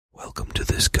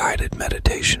this guided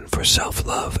meditation for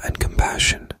self-love and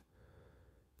compassion.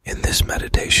 In this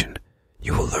meditation,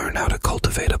 you will learn how to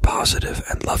cultivate a positive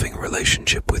and loving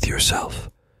relationship with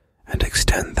yourself and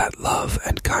extend that love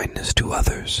and kindness to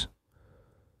others.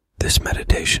 This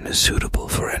meditation is suitable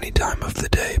for any time of the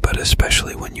day, but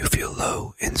especially when you feel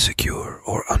low, insecure,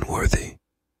 or unworthy.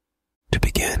 To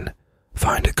begin,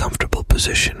 find a comfortable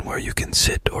position where you can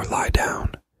sit or lie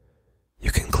down. You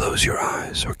can close your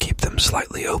eyes or keep them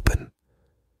slightly open.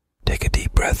 Take a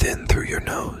deep breath in through your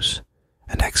nose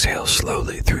and exhale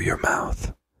slowly through your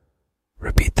mouth.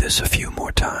 Repeat this a few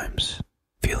more times,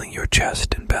 feeling your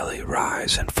chest and belly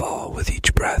rise and fall with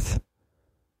each breath.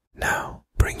 Now,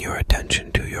 bring your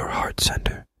attention to your heart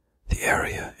center, the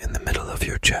area in the middle of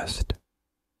your chest.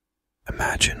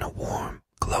 Imagine a warm,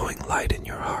 glowing light in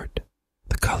your heart,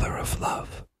 the color of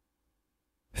love.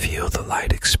 Feel the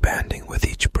light expanding with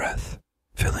each breath,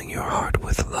 filling your heart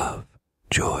with love,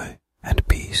 joy, and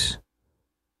peace.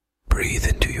 Breathe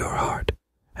into your heart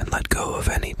and let go of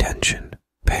any tension,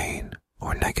 pain,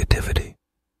 or negativity.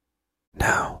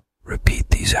 Now, repeat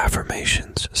these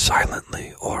affirmations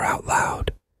silently or out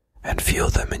loud and feel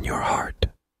them in your heart.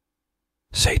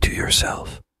 Say to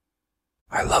yourself,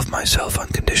 I love myself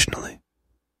unconditionally.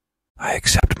 I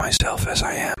accept myself as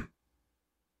I am.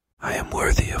 I am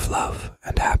worthy of love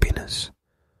and happiness.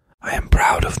 I am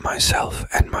proud of myself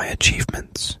and my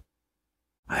achievements.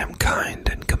 I am kind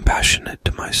and compassionate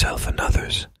to myself and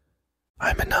others.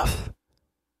 I'm enough.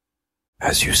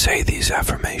 As you say these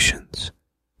affirmations,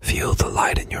 feel the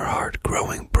light in your heart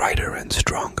growing brighter and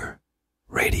stronger,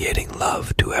 radiating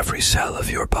love to every cell of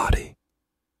your body.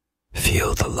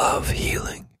 Feel the love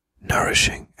healing,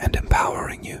 nourishing, and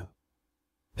empowering you.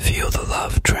 Feel the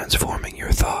love transforming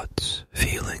your thoughts,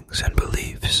 feelings, and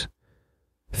beliefs.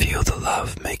 Feel the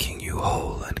love making you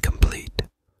whole and complete.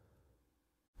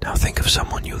 Now think of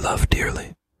someone you love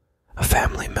dearly, a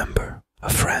family member, a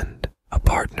friend, a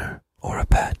partner, or a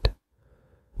pet.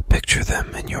 Picture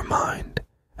them in your mind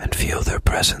and feel their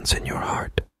presence in your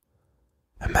heart.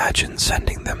 Imagine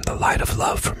sending them the light of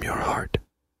love from your heart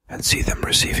and see them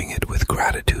receiving it with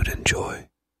gratitude and joy.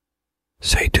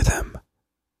 Say to them,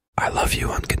 I love you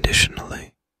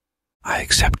unconditionally. I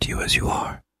accept you as you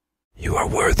are. You are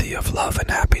worthy of love and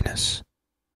happiness.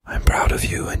 I am proud of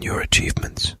you and your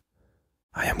achievements.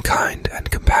 I am kind and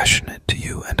compassionate to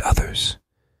you and others.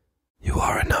 You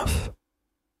are enough.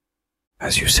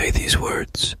 As you say these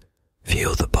words,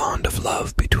 feel the bond of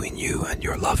love between you and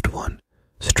your loved one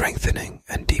strengthening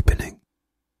and deepening.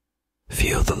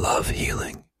 Feel the love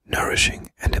healing, nourishing,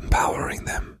 and empowering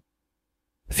them.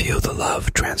 Feel the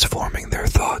love transforming their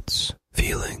thoughts,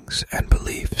 feelings, and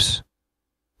beliefs.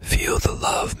 Feel the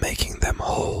love making them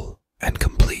whole and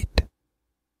complete.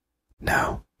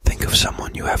 Now, think of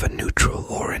someone you have a neutral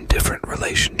or indifferent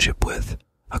relationship with,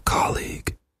 a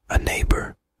colleague, a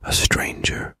neighbor, a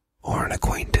stranger, or an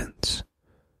acquaintance.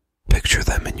 Picture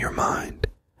them in your mind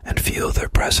and feel their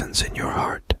presence in your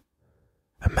heart.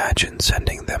 Imagine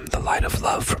sending them the light of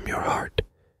love from your heart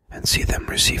and see them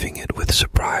receiving it with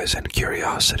surprise and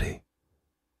curiosity.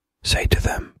 Say to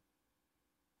them,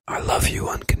 I love you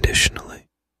unconditionally.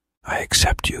 I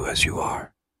accept you as you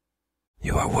are.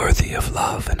 You are worthy of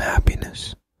love and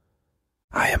happiness.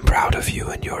 I am proud of you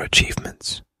and your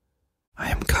achievements. I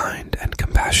am kind and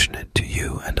compassionate to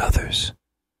you and others.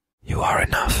 You are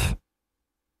enough.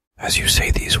 As you say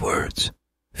these words,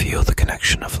 feel the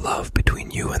connection of love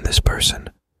between you and this person,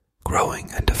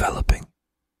 growing and developing.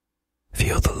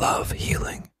 Feel the love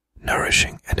healing,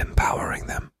 nourishing, and empowering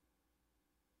them.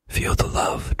 Feel the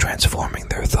love transforming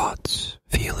their thoughts,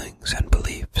 feelings, and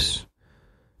beliefs.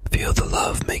 Feel the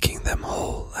love making them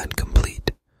whole and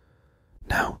complete.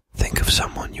 Now, think of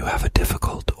someone you have a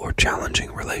difficult or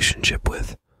challenging relationship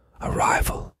with, a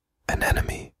rival, an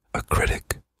enemy, a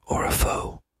critic, or a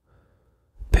foe.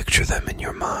 Picture them in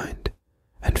your mind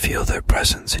and feel their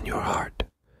presence in your heart.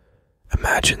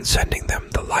 Imagine sending them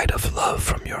the light of love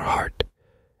from your heart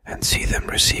and see them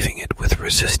receiving it with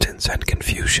resistance and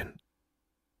confusion.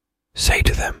 Say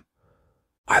to them,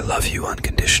 I love you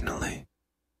unconditionally.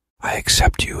 I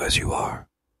accept you as you are.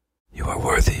 You are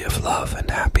worthy of love and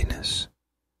happiness.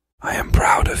 I am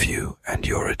proud of you and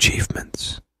your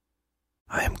achievements.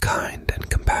 I am kind and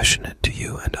compassionate to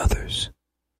you and others.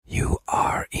 You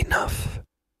are enough.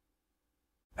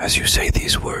 As you say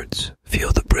these words,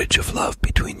 feel the bridge of love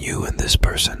between you and this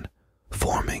person,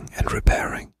 forming and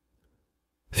repairing.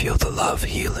 Feel the love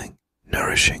healing,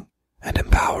 nourishing, and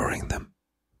empowering them.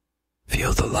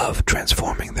 Feel the love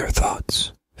transforming their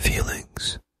thoughts,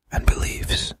 feelings, and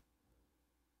beliefs.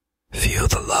 Feel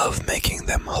the love making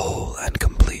them whole and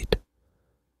complete.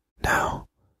 Now,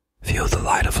 Feel the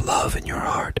light of love in your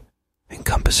heart,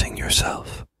 encompassing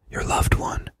yourself, your loved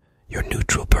one, your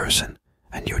neutral person,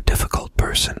 and your difficult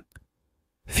person.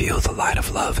 Feel the light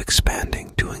of love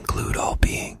expanding to include all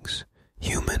beings,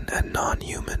 human and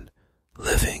non-human,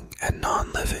 living and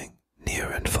non-living, near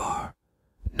and far,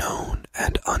 known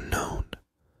and unknown.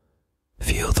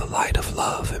 Feel the light of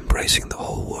love embracing the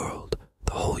whole world,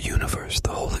 the whole universe,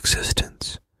 the whole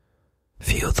existence.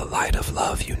 Feel the light of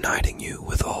love uniting you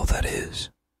with all that is.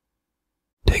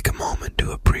 Take a moment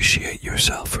to appreciate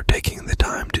yourself for taking the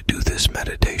time to do this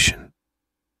meditation.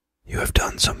 You have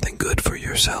done something good for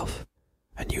yourself,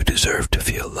 and you deserve to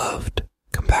feel loved,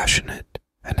 compassionate,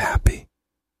 and happy.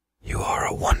 You are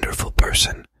a wonderful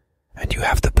person, and you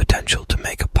have the potential to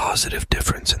make a positive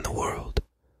difference in the world.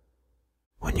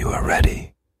 When you are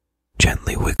ready,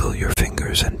 gently wiggle your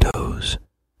fingers and toes,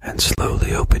 and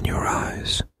slowly open your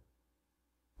eyes.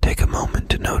 Take a moment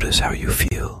to notice how you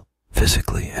feel,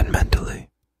 physically and mentally.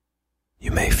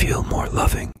 You may feel more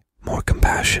loving, more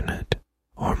compassionate,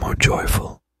 or more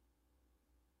joyful.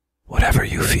 Whatever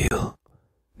you feel,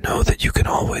 know that you can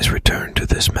always return to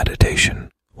this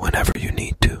meditation whenever you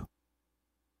need to.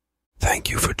 Thank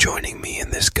you for joining me in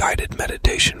this guided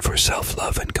meditation for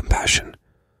self-love and compassion.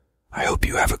 I hope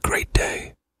you have a great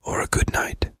day or a good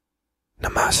night.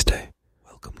 Namaste.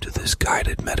 Welcome to this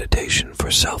guided meditation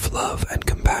for self-love and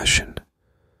compassion.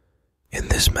 In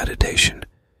this meditation,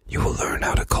 you will learn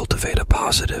how to cultivate a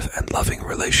positive and loving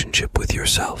relationship with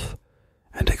yourself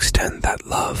and extend that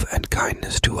love and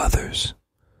kindness to others.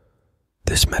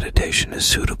 This meditation is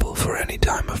suitable for any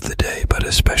time of the day, but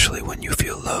especially when you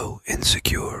feel low,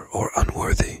 insecure, or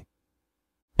unworthy.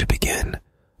 To begin,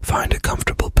 find a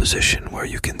comfortable position where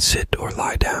you can sit or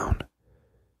lie down.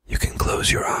 You can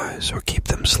close your eyes or keep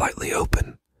them slightly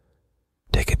open.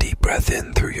 Take a deep breath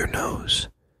in through your nose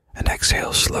and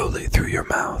exhale slowly through your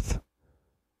mouth.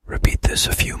 Repeat this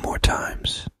a few more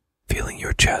times, feeling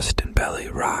your chest and belly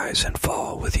rise and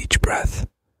fall with each breath.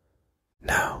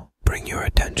 Now, bring your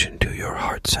attention to your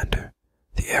heart center,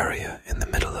 the area in the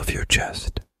middle of your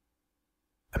chest.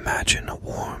 Imagine a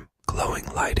warm, glowing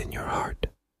light in your heart,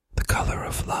 the color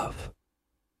of love.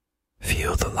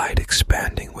 Feel the light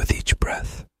expanding with each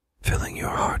breath, filling your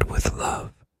heart with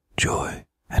love, joy,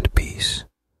 and peace.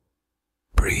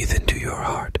 Breathe into your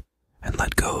heart and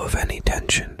let go of any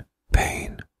tension,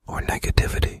 pain, or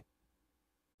negativity.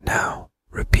 Now,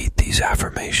 repeat these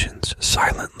affirmations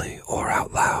silently or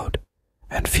out loud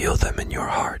and feel them in your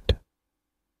heart.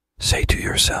 Say to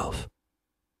yourself,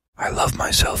 I love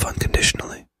myself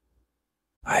unconditionally.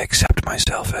 I accept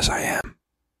myself as I am.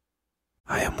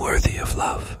 I am worthy of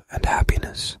love and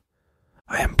happiness.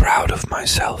 I am proud of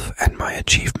myself and my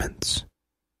achievements.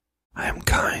 I am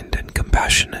kind and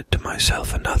compassionate to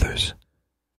myself and others.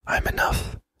 I'm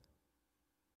enough.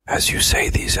 As you say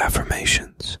these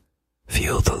affirmations,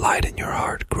 feel the light in your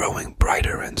heart growing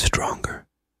brighter and stronger,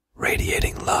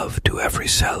 radiating love to every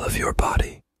cell of your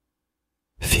body.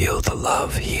 Feel the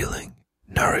love healing,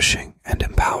 nourishing, and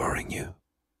empowering you.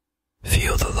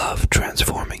 Feel the love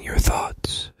transforming your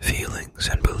thoughts, feelings,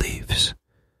 and beliefs.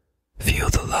 Feel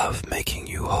the love making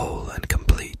you whole and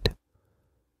complete.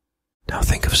 Now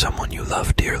think of someone you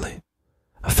love dearly,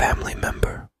 a family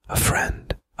member, a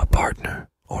friend, a partner,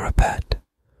 or a pet.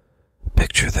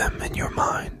 Picture them in your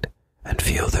mind and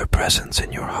feel their presence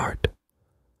in your heart.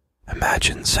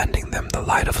 Imagine sending them the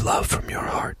light of love from your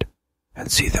heart and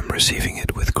see them receiving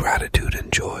it with gratitude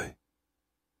and joy.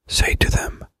 Say to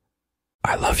them,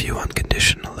 I love you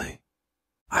unconditionally.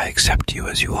 I accept you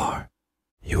as you are.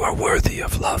 You are worthy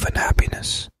of love and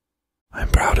happiness. I am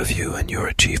proud of you and your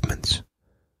achievements.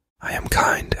 I am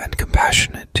kind and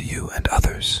compassionate to you and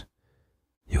others.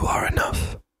 You are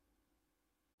enough.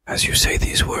 As you say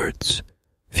these words,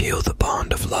 feel the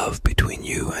bond of love between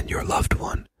you and your loved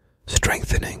one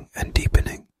strengthening and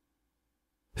deepening.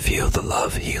 Feel the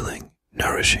love healing,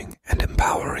 nourishing, and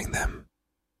empowering them.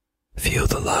 Feel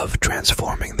the love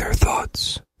transforming their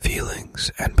thoughts,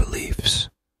 feelings, and beliefs.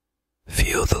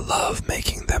 Feel the love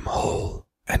making them whole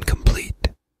and complete.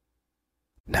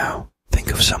 Now,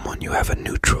 think of someone you have a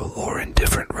neutral or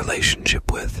indifferent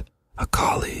relationship with, a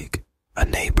colleague, a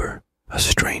neighbor, a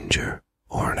stranger,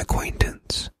 or an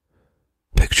acquaintance.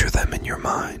 Picture them in your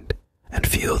mind and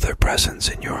feel their presence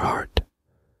in your heart.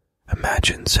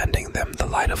 Imagine sending them the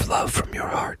light of love from your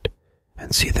heart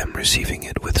and see them receiving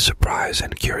it with surprise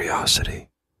and curiosity.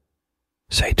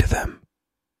 Say to them,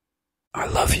 I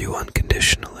love you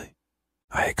unconditionally.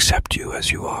 I accept you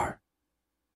as you are.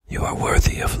 You are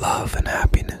worthy of love and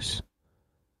happiness.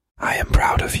 I am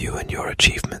proud of you and your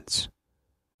achievements.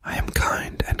 I am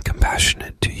kind and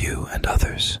compassionate to you and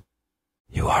others.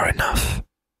 You are enough.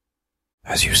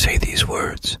 As you say these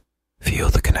words, feel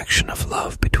the connection of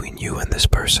love between you and this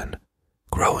person,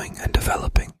 growing and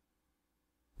developing.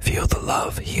 Feel the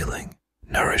love healing,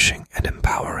 nourishing, and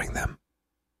empowering them.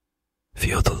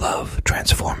 Feel the love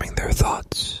transforming their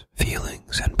thoughts,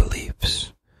 feelings, and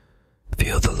beliefs.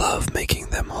 Feel the love making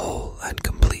them whole and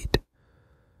complete.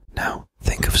 Now,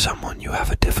 think of someone you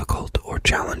have a difficult or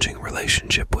challenging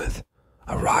relationship with,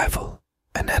 a rival,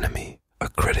 an enemy, a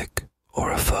critic,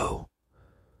 or a foe.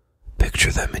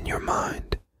 Picture them in your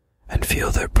mind and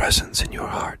feel their presence in your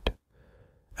heart.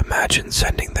 Imagine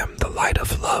sending them the light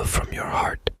of love from your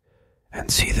heart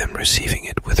and see them receiving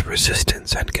it with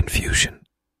resistance and confusion.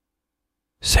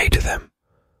 Say to them,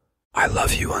 "I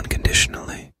love you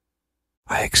unconditionally.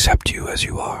 I accept you as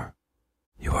you are.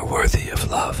 You are worthy of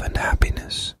love and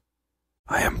happiness.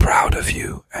 I am proud of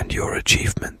you and your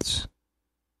achievements.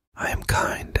 I am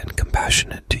kind and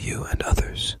compassionate to you and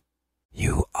others.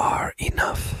 You are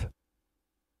enough."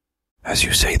 As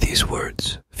you say these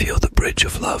words, feel the bridge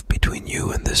of love between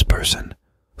you and this person,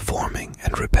 forming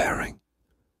and repairing.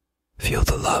 Feel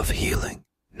the love healing,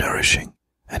 nourishing,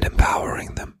 and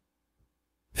empowering them.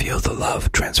 Feel the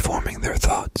love transforming their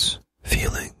thoughts,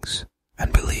 feelings,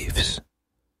 and beliefs.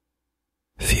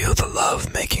 Feel the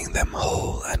love making them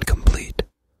whole and complete.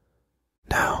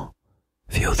 Now,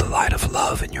 feel the light of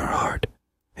love in your heart,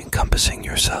 encompassing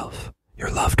yourself,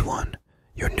 your loved one,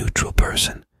 your neutral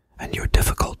person, and your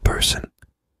difficult person.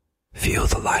 Feel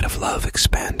the light of love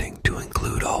expanding to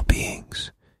include all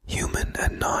beings, human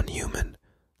and non-human,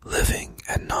 living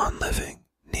and non-living,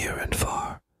 near and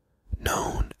far,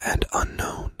 known and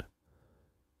unknown.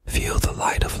 Feel the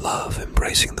light of love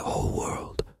embracing the whole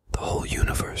world, the whole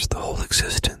universe, the whole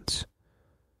existence.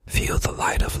 Feel the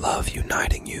light of love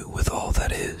uniting you with all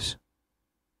that is.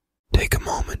 Take a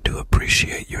moment to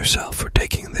appreciate yourself for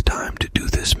taking the time to do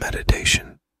this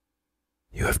meditation.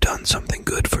 You have done something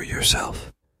good for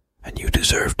yourself, and you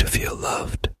deserve to feel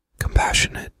loved,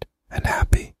 compassionate, and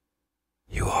happy.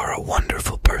 You are a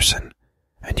wonderful person,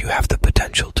 and you have the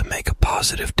potential to make a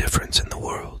positive difference in the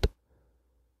world.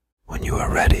 When you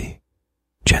are ready,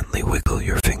 gently wiggle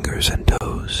your fingers and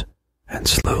toes, and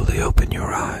slowly open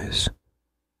your eyes.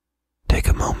 Take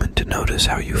a moment to notice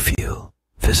how you feel,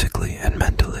 physically and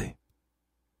mentally.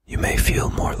 You may feel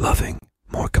more loving,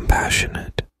 more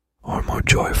compassionate, or more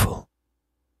joyful.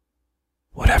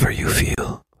 Whatever you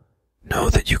feel, know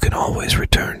that you can always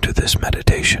return to this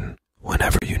meditation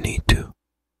whenever you need to.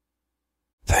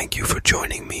 Thank you for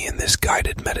joining me in this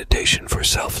guided meditation for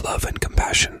self-love and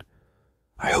compassion.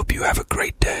 I hope you have a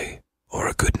great day or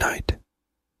a good night.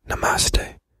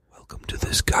 Namaste. Welcome to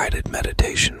this guided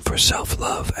meditation for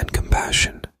self-love and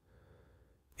compassion.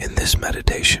 In this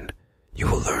meditation, you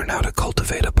will learn how to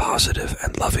cultivate a positive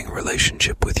and loving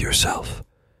relationship with yourself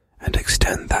and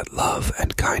extend that love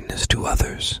and kindness to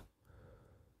others.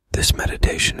 This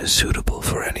meditation is suitable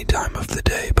for any time of the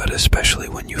day, but especially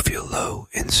when you feel low,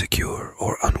 insecure,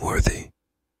 or unworthy.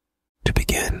 To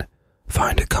begin,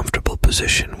 find a comfortable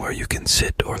position where you can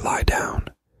sit or lie down.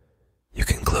 You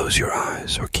can close your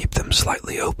eyes or keep them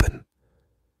slightly open.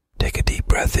 Take a deep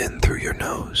breath in through your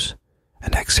nose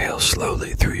and exhale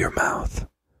slowly through your mouth.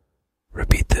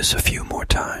 Repeat this a few more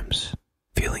times,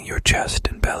 feeling your chest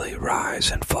and belly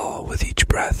rise and fall with each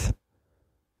breath.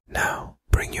 Now,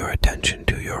 bring your attention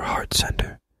to your heart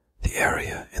center, the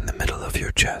area in the middle of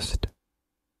your chest.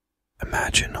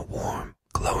 Imagine a warm,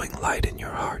 glowing light in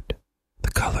your heart,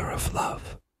 the color of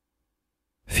love.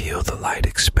 Feel the light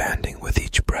expanding with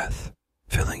each breath,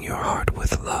 filling your heart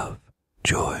with love,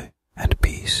 joy, and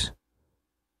peace.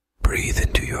 Breathe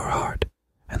into your heart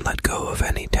and let go of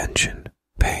any tension,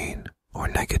 pain, or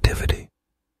negativity.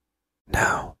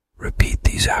 Now, repeat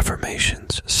these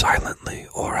affirmations silently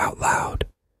or out loud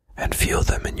and feel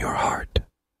them in your heart.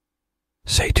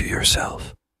 Say to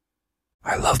yourself,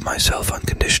 "I love myself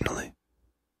unconditionally.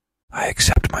 I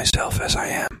accept myself as I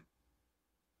am.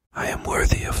 I am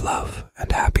worthy of love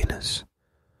and happiness.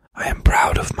 I am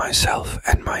proud of myself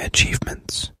and my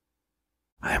achievements.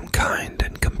 I am kind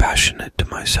and compassionate to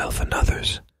myself and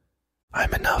others.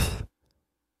 I'm enough."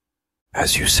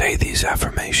 As you say these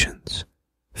affirmations,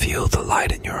 feel the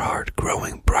light in your heart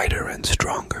growing brighter and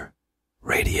stronger,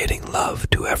 radiating love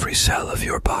to every cell of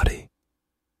your body.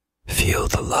 Feel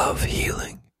the love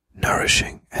healing,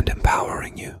 nourishing, and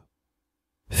empowering you.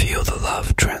 Feel the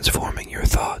love transforming your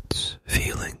thoughts,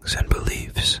 feelings, and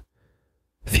beliefs.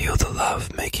 Feel the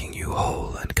love making you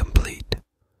whole and complete.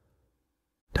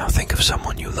 Now think of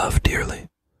someone you love dearly,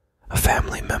 a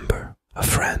family member, a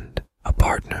friend, a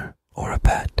partner, or a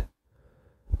pet.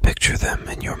 Picture them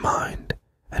in your mind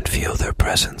and feel their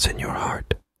presence in your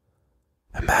heart.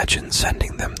 Imagine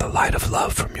sending them the light of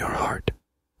love from your heart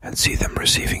and see them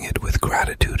receiving it with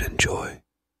gratitude and joy.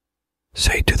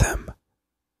 Say to them,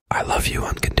 I love you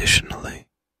unconditionally.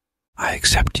 I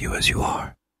accept you as you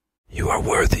are. You are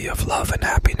worthy of love and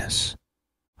happiness.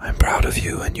 I am proud of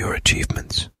you and your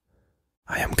achievements.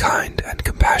 I am kind and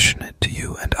compassionate to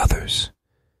you and others.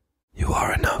 You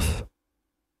are enough.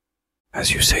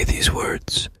 As you say these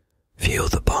words, feel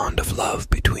the bond of love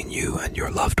between you and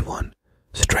your loved one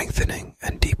strengthening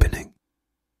and deepening.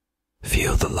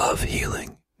 Feel the love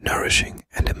healing, nourishing,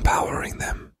 and empowering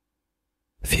them.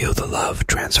 Feel the love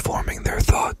transforming their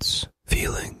thoughts,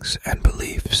 feelings, and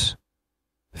beliefs.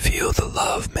 Feel the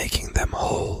love making them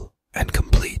whole and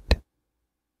complete.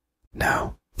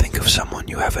 Now, think of someone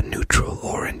you have a neutral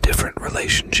or indifferent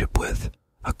relationship with,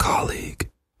 a colleague,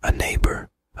 a neighbor,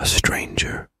 a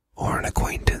stranger, or an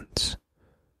acquaintance.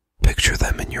 Picture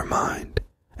them in your mind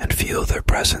and feel their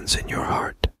presence in your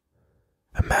heart.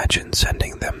 Imagine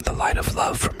sending them the light of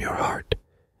love from your heart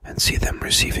and see them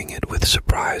receiving it with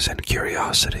surprise and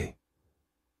curiosity.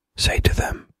 Say to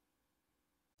them,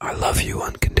 I love you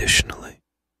unconditionally.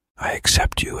 I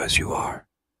accept you as you are.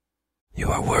 You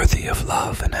are worthy of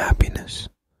love and happiness.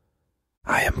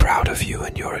 I am proud of you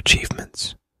and your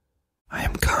achievements. I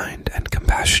am kind and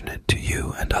compassionate to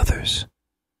you and others.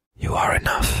 You are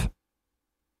enough.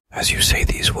 As you say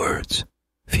these words,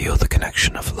 feel the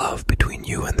connection of love between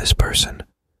you and this person,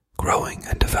 growing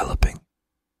and developing.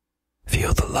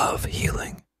 Feel the love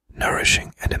healing,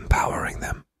 nourishing, and empowering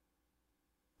them.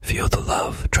 Feel the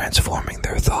love transforming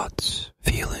their thoughts,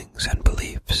 feelings, and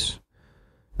beliefs.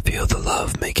 Feel the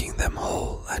love making them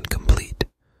whole and complete.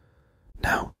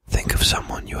 Now, think of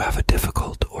someone you have a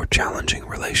difficult or challenging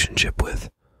relationship with,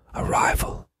 a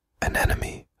rival, an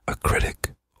enemy, a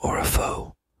critic, or a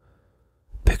foe.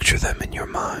 Picture them in your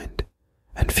mind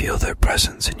and feel their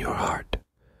presence in your heart.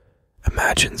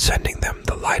 Imagine sending them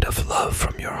the light of love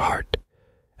from your heart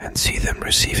and see them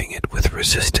receiving it with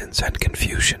resistance and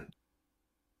confusion.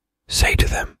 Say to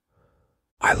them,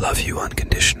 I love you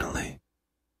unconditionally.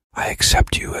 I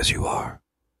accept you as you are.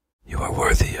 You are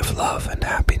worthy of love and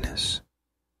happiness.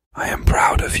 I am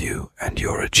proud of you and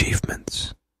your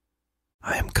achievements.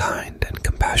 I am kind and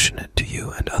compassionate to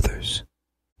you and others.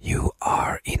 You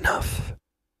are enough.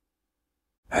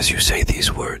 As you say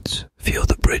these words, feel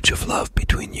the bridge of love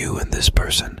between you and this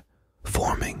person,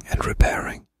 forming and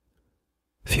repairing.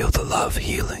 Feel the love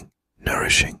healing,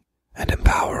 nourishing, and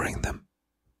empowering them.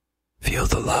 Feel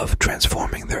the love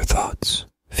transforming their thoughts,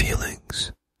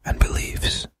 feelings, and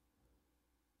beliefs.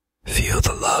 Feel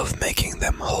the love making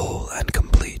them whole and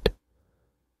complete.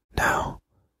 Now,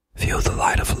 feel the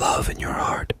light of love in your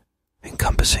heart,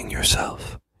 encompassing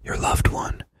yourself, your loved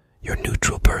one, your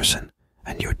neutral person,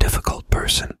 and your difficult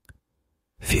person.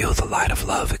 Feel the light of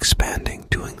love expanding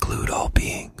to include all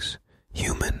beings,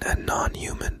 human and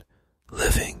non-human,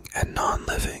 living and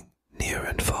non-living, near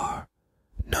and far,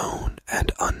 known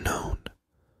and unknown.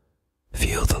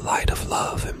 Feel the light of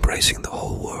love embracing the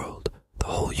whole world, the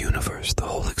whole universe, the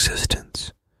whole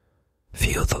existence.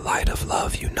 Feel the light of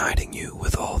love uniting you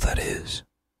with all that is.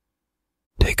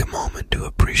 Take a moment to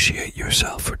appreciate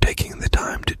yourself for taking the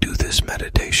time to do this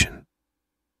meditation.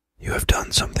 You have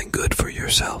done something good for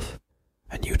yourself,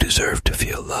 and you deserve to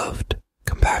feel loved,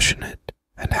 compassionate,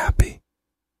 and happy.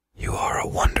 You are a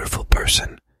wonderful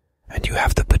person, and you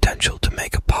have the potential to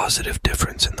make a positive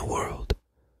difference in the world.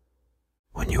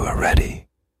 When you are ready,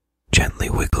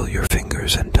 gently wiggle your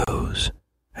fingers and toes,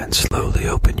 and slowly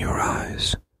open your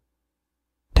eyes.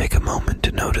 Take a moment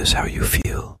to notice how you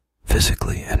feel,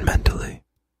 physically and mentally.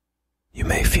 You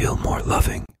may feel more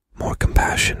loving, more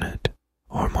compassionate,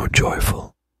 or more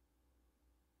joyful.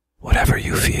 Whatever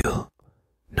you feel,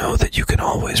 know that you can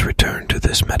always return to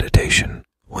this meditation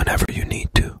whenever you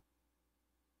need to.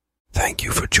 Thank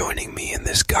you for joining me in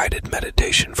this guided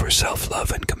meditation for self-love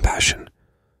and compassion.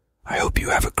 I hope you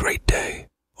have a great day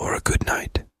or a good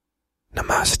night.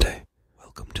 Namaste.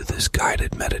 Welcome to this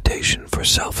guided meditation for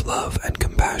self-love and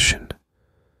compassion.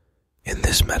 In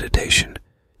this meditation,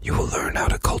 you will learn how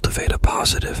to cultivate a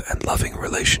positive and loving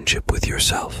relationship with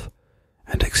yourself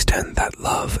and extend that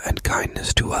love and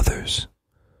kindness to others.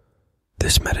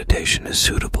 This meditation is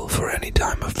suitable for any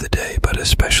time of the day, but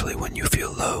especially when you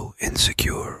feel low,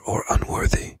 insecure, or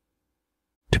unworthy.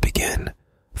 To begin,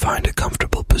 find a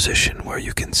comfortable position where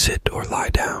you can sit or lie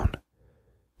down.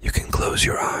 You can close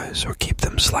your eyes or keep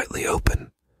them slightly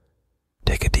open.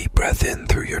 Take a deep breath in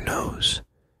through your nose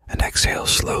and exhale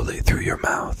slowly through your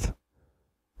mouth.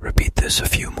 Repeat this a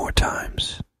few more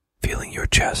times, feeling your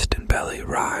chest and belly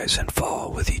rise and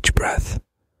fall with each breath.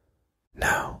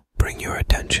 Now, bring your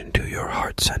attention to your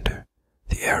heart center,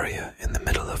 the area in the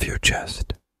middle of your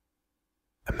chest.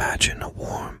 Imagine a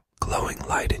warm, glowing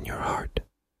light in your heart,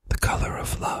 the color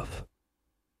of love.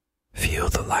 Feel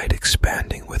the light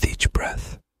expanding with each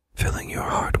breath, filling your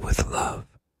heart with love,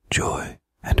 joy,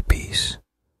 and peace.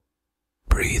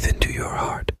 Breathe into your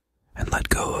heart and let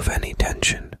go of any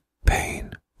tension,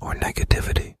 pain, or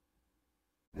negativity.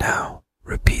 Now,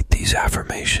 repeat these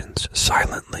affirmations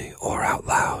silently or out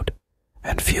loud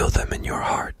and feel them in your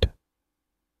heart.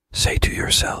 Say to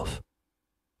yourself,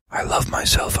 I love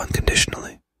myself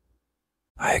unconditionally.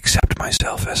 I accept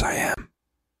myself as I am.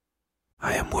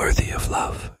 I am worthy of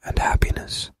love and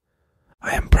happiness.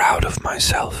 I am proud of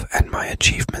myself and my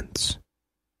achievements.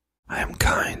 I am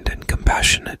kind and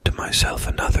compassionate to myself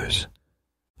and others.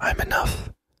 I'm enough.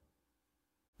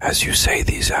 As you say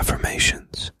these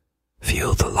affirmations,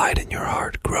 feel the light in your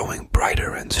heart growing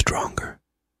brighter and stronger,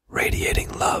 radiating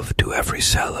love to every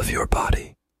cell of your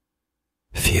body.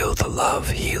 Feel the love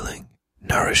healing,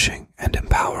 nourishing, and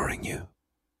empowering you.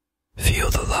 Feel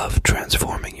the love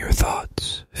transforming your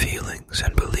thoughts, feelings,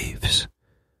 and beliefs.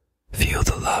 Feel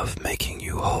the love making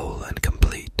you whole and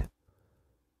complete.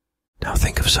 Now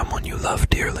think of someone you love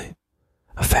dearly,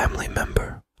 a family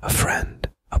member, a friend,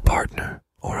 a partner,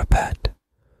 or a pet.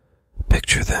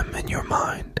 Picture them in your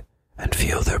mind and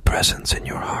feel their presence in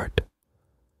your heart.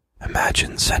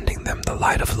 Imagine sending them the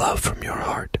light of love from your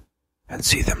heart and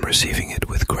see them receiving it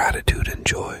with gratitude and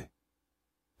joy.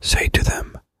 Say to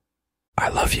them, I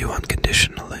love you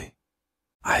unconditionally.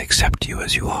 I accept you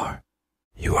as you are.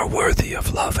 You are worthy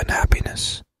of love and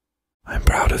happiness. I am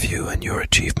proud of you and your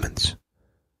achievements.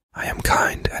 I am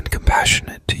kind and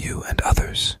compassionate to you and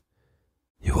others.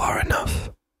 You are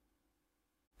enough.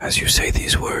 As you say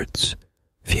these words,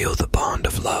 feel the bond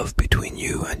of love between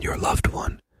you and your loved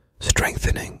one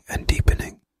strengthening and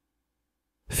deepening.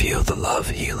 Feel the love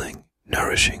healing,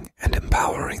 nourishing, and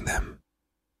empowering them.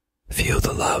 Feel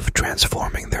the love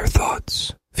transforming their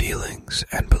thoughts, feelings,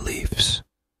 and beliefs.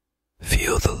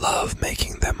 Feel the love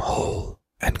making them whole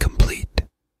and complete.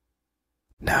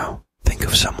 Now, think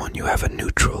of someone you have a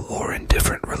neutral or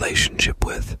indifferent relationship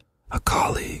with, a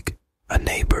colleague, a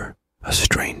neighbor, a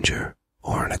stranger,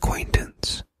 or an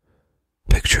acquaintance.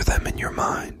 Picture them in your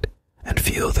mind and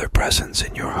feel their presence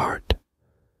in your heart.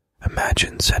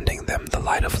 Imagine sending them the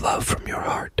light of love from your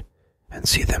heart and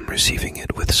see them receiving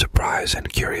it with surprise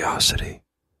and curiosity.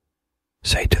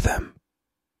 Say to them,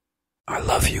 I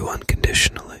love you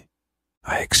unconditionally.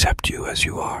 I accept you as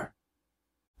you are.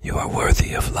 You are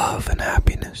worthy of love and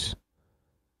happiness.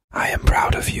 I am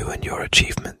proud of you and your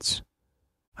achievements.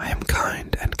 I am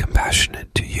kind and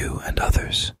compassionate to you and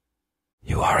others.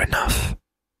 You are enough.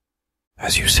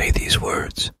 As you say these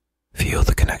words, feel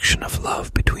the connection of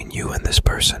love between you and this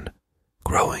person,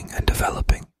 growing and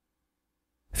developing.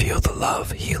 Feel the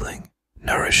love healing,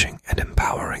 nourishing, and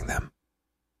empowering them.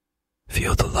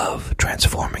 Feel the love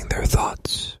transforming their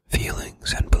thoughts,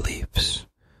 feelings, and beliefs.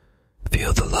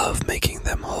 Feel the love making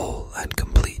them whole and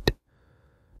complete.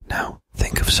 Now,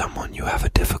 think of someone you have a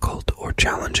difficult or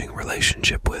challenging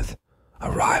relationship with, a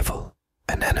rival,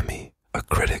 an enemy, a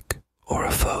critic, or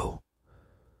a foe.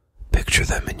 Picture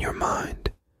them in your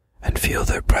mind and feel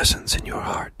their presence in your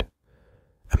heart.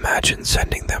 Imagine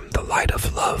sending them the light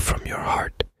of love from your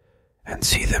heart and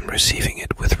see them receiving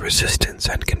it with resistance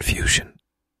and confusion.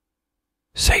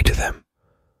 Say to them,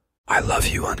 I love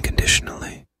you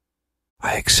unconditionally.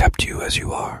 I accept you as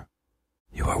you are.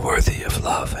 You are worthy of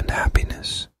love and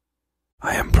happiness.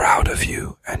 I am proud of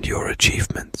you and your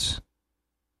achievements.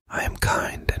 I am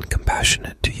kind and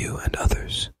compassionate to you and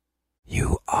others.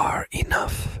 You are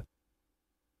enough.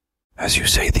 As you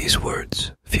say these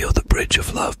words, feel the bridge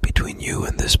of love between you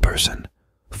and this person,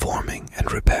 forming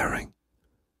and repairing.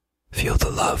 Feel the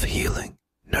love healing,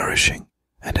 nourishing,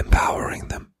 and empowering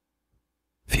them.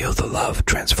 Feel the love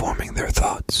transforming their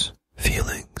thoughts,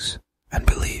 feelings, and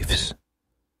beliefs.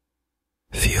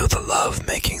 Feel the love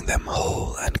making them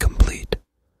whole and complete.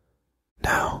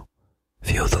 Now,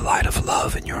 feel the light of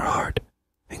love in your heart,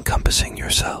 encompassing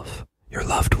yourself, your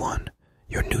loved one,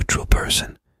 your neutral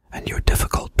person, and your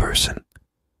difficult person.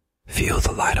 Feel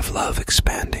the light of love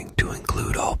expanding to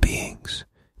include all beings,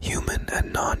 human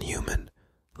and non-human,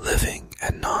 living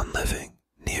and non-living,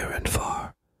 near and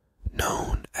far,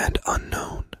 known and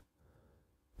unknown.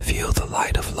 Feel the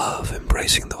light of love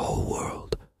embracing the whole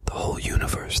world, the whole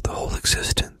universe, the whole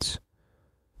existence.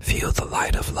 Feel the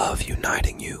light of love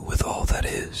uniting you with all that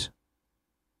is.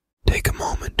 Take a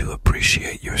moment to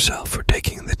appreciate yourself for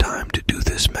taking the time to do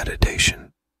this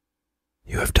meditation.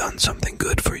 You have done something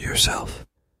good for yourself,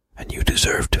 and you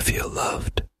deserve to feel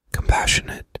loved,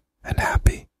 compassionate, and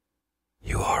happy.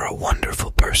 You are a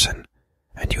wonderful person,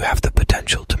 and you have the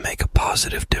potential to make a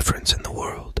positive difference in the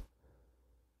world.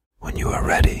 When you are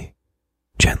ready,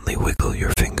 gently wiggle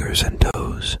your fingers and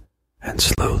toes and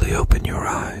slowly open your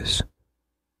eyes.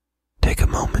 Take a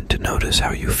moment to notice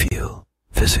how you feel,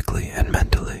 physically and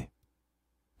mentally.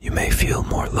 You may feel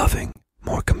more loving,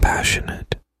 more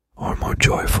compassionate, or more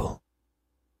joyful.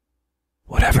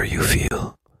 Whatever you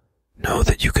feel, know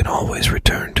that you can always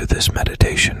return to this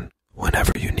meditation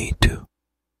whenever you need to.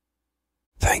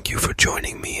 Thank you for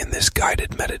joining me in this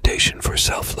guided meditation for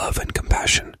self-love and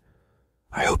compassion.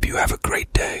 I hope you have a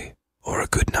great day or a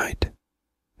good night.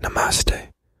 Namaste.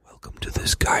 Welcome to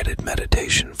this guided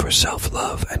meditation for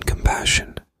self-love and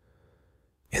compassion.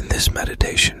 In this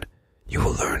meditation, you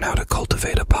will learn how to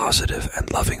cultivate a positive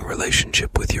and loving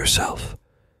relationship with yourself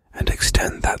and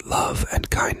extend that love and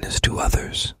kindness to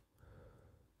others.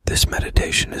 This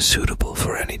meditation is suitable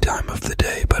for any time of the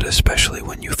day, but especially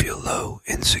when you feel low,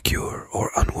 insecure,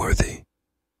 or unworthy.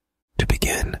 To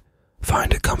begin,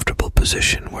 find a comfortable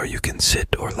position where you can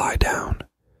sit or lie down.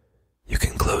 You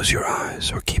can close your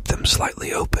eyes or keep them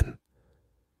slightly open.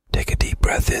 Take a deep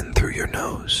breath in through your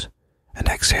nose and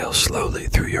exhale slowly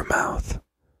through your mouth.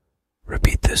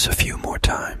 Repeat this a few more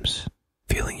times,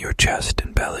 feeling your chest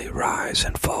and belly rise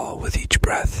and fall with each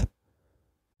breath.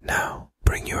 Now,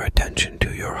 bring your attention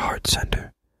to your heart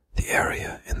center, the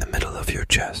area in the middle of your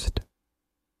chest.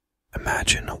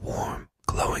 Imagine a warm,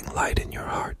 glowing light in your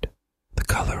heart, the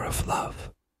color of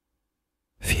love.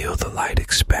 Feel the light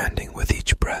expanding with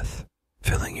each breath,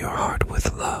 filling your heart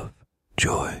with love,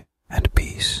 joy, and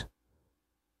peace.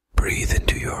 Breathe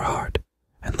into your heart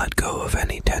and let go of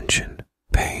any tension,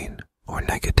 pain, or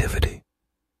negativity.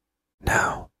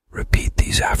 Now, repeat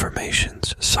these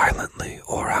affirmations silently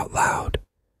or out loud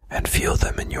and feel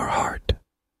them in your heart.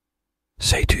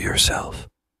 Say to yourself,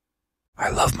 I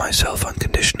love myself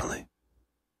unconditionally.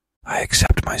 I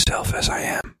accept myself as I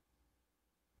am.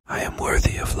 I am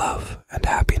worthy of love and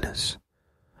happiness.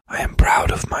 I am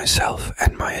proud of myself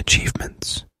and my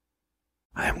achievements.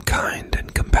 I am kind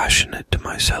and compassionate to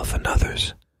myself and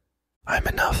others. I'm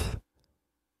enough.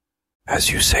 As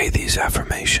you say these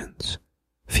affirmations,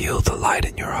 feel the light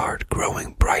in your heart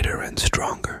growing brighter and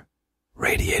stronger,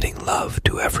 radiating love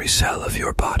to every cell of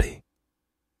your body.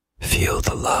 Feel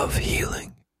the love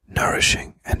healing,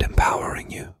 nourishing, and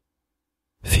empowering you.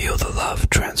 Feel the love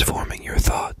transforming your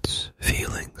thoughts,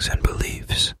 feelings, and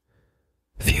beliefs.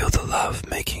 Feel the love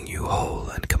making you whole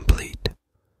and complete.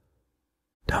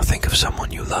 Now think of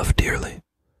someone you love dearly,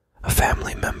 a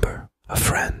family member, a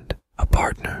friend, a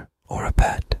partner, or a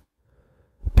pet.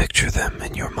 Picture them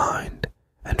in your mind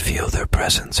and feel their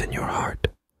presence in your heart.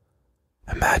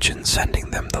 Imagine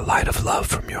sending them the light of love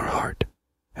from your heart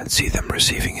and see them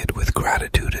receiving it with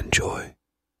gratitude and joy.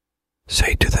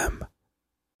 Say to them,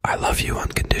 I love you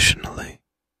unconditionally.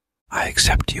 I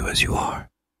accept you as you are.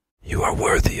 You are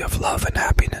worthy of love and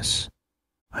happiness.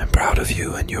 I am proud of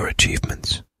you and your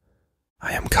achievements.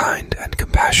 I am kind and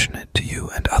compassionate to you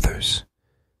and others.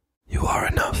 You are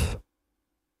enough.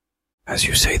 As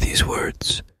you say these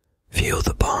words, feel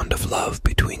the bond of love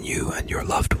between you and your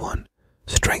loved one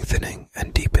strengthening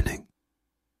and deepening.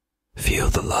 Feel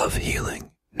the love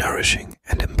healing, nourishing,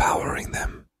 and empowering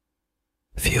them.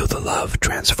 Feel the love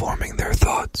transforming their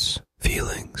thoughts,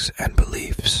 feelings, and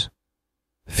beliefs.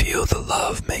 Feel the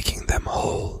love making them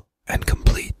whole and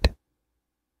complete.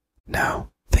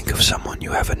 Now, think of someone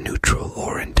you have a neutral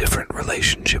or indifferent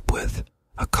relationship with,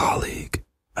 a colleague,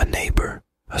 a neighbor,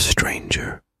 a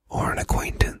stranger, or an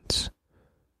acquaintance.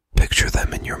 Picture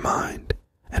them in your mind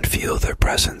and feel their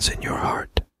presence in your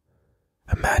heart.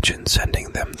 Imagine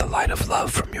sending them the light of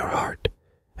love from your heart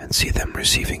and see them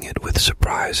receiving it with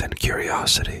surprise and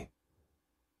curiosity.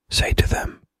 Say to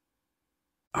them,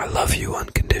 I love you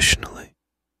unconditionally.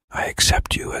 I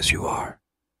accept you as you are.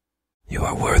 You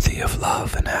are worthy of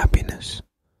love and happiness.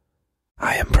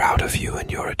 I am proud of you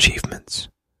and your achievements.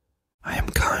 I am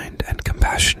kind and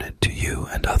compassionate to you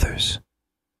and others.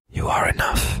 You are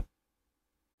enough.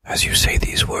 As you say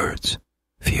these words,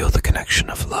 feel the connection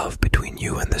of love between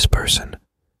you and this person,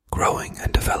 growing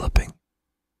and developing.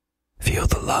 Feel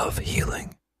the love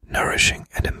healing, nourishing,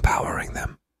 and empowering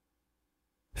them.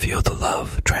 Feel the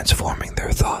love transforming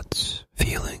their thoughts,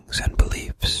 feelings, and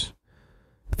beliefs.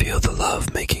 Feel the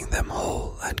love making them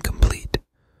whole and complete.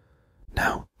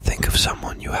 Now, think of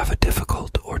someone you have a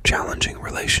difficult or challenging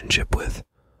relationship with,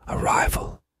 a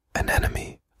rival, an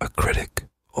enemy, a critic,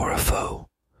 or a foe.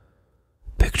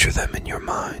 Picture them in your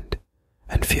mind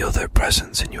and feel their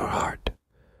presence in your heart.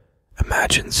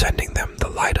 Imagine sending them the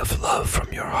light of love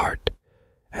from your heart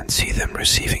and see them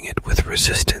receiving it with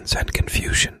resistance and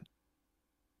confusion.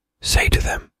 Say to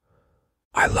them,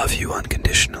 I love you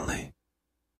unconditionally.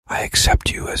 I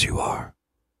accept you as you are.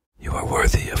 You are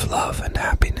worthy of love and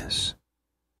happiness.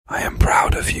 I am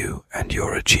proud of you and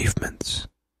your achievements.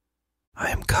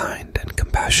 I am kind and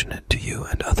compassionate to you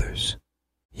and others.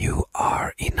 You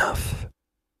are enough.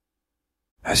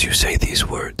 As you say these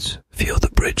words, feel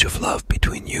the bridge of love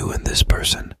between you and this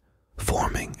person,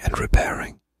 forming and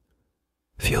repairing.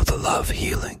 Feel the love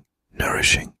healing,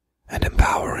 nourishing, and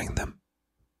empowering them.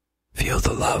 Feel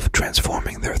the love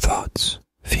transforming their thoughts,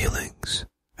 feelings,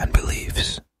 and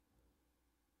beliefs.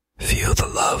 Feel the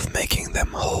love making them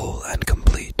whole and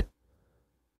complete.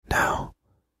 Now,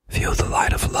 feel the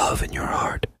light of love in your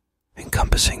heart,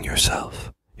 encompassing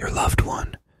yourself, your loved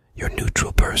one, your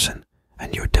neutral person,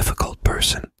 and your difficult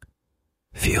person.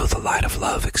 Feel the light of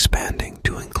love expanding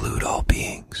to include all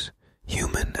beings,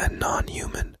 human and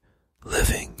non-human,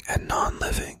 living and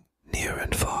non-living, near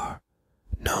and far,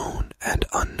 known and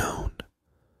unknown.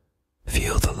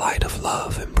 Feel the light of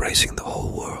love embracing the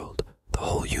whole world, the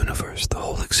whole universe, the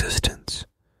whole existence.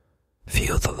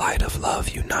 Feel the light of love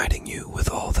uniting you with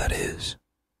all that is.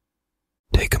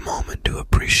 Take a moment to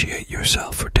appreciate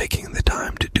yourself for taking the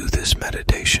time to do this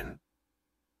meditation.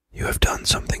 You have done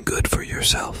something good for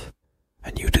yourself,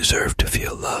 and you deserve to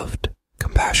feel loved,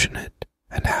 compassionate,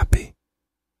 and happy.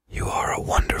 You are a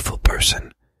wonderful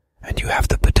person, and you have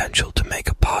the potential to make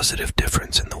a positive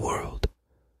difference in the world.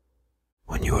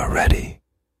 When you are ready,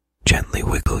 gently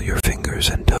wiggle your fingers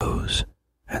and toes,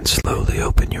 and slowly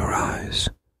open your eyes.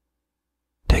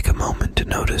 Take a moment to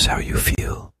notice how you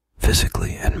feel,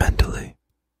 physically and mentally.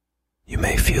 You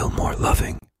may feel more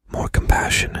loving, more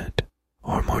compassionate,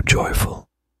 or more joyful.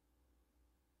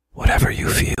 Whatever you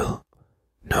feel,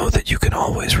 know that you can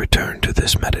always return to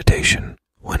this meditation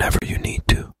whenever you need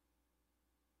to.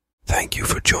 Thank you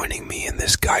for joining me in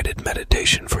this guided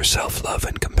meditation for self-love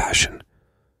and compassion.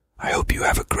 I hope you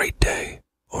have a great day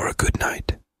or a good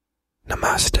night.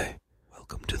 Namaste.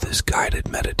 Welcome to this guided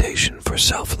meditation for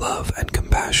self-love and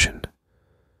compassion.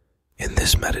 In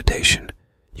this meditation,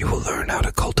 you will learn how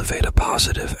to cultivate a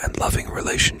positive and loving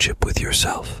relationship with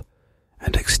yourself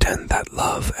and extend that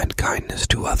love and kindness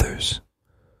to others.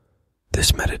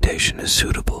 This meditation is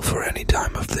suitable for any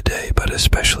time of the day, but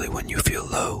especially when you feel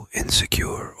low,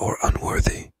 insecure, or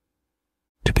unworthy.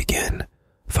 To begin,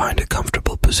 find a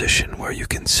comfortable position where you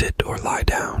can sit or lie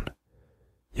down.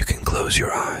 You can close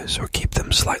your eyes or keep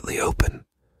them slightly open.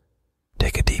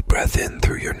 Take a deep breath in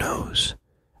through your nose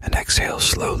and exhale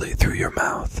slowly through your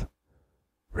mouth.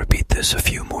 Repeat this a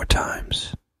few more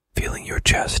times, feeling your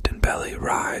chest and belly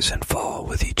rise and fall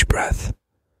with each breath.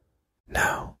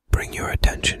 Now, bring your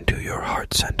attention to your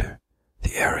heart center,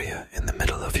 the area in the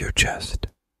middle of your chest.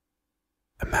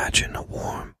 Imagine a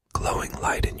warm, glowing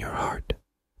light in your heart,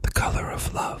 the color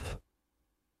of love.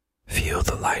 Feel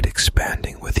the light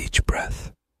expanding with each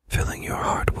breath, filling your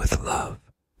heart with love,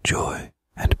 joy,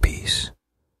 and peace.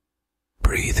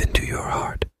 Breathe into your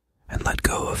heart and let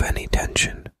go of any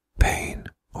tension, pain,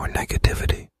 or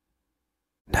negativity.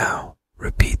 Now,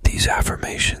 repeat these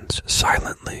affirmations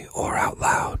silently or out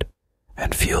loud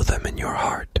and feel them in your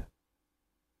heart.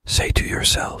 Say to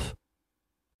yourself,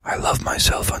 I love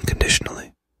myself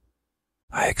unconditionally.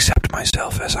 I accept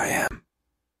myself as I am.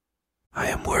 I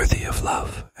am worthy of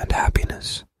love and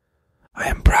happiness. I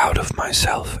am proud of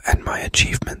myself and my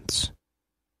achievements.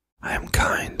 I am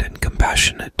kind and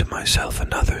compassionate to myself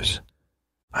and others.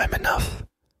 I'm enough.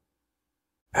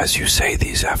 As you say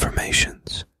these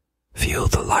affirmations, feel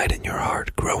the light in your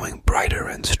heart growing brighter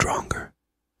and stronger,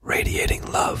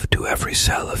 radiating love to every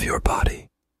cell of your body.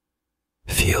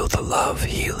 Feel the love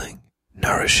healing,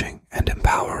 nourishing, and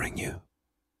empowering you.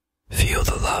 Feel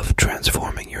the love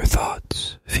transforming your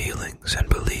thoughts, feelings, and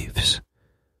beliefs.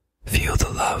 Feel the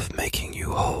love making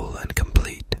you whole and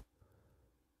complete.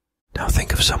 Now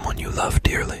think of someone you love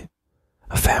dearly,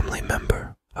 a family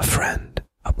member, a friend,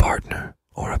 a partner,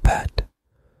 or a pet.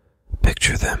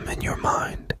 Picture them in your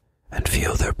mind and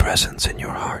feel their presence in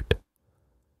your heart.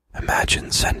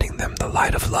 Imagine sending them the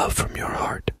light of love from your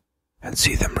heart and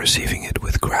see them receiving it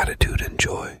with gratitude and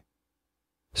joy.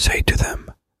 Say to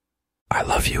them, I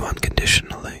love you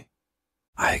unconditionally.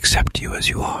 I accept you as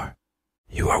you are.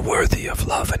 You are worthy of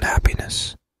love and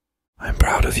happiness. I'm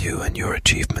proud of you and your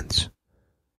achievements.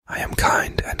 I am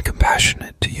kind and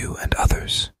compassionate to you and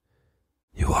others.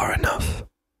 You are enough.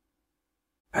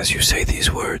 As you say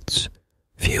these words,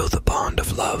 feel the bond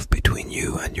of love between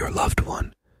you and your loved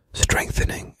one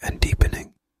strengthening and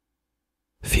deepening.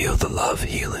 Feel the love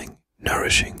healing,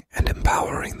 nourishing, and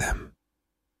empowering them.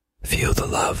 Feel the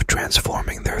love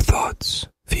transforming their thoughts,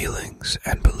 feelings,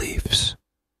 and beliefs.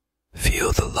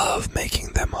 Feel the love making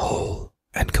them whole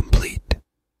and complete.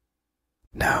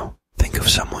 Now, think of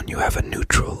someone you have a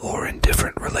neutral or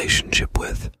indifferent relationship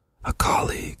with, a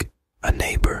colleague, a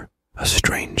neighbor, a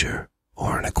stranger,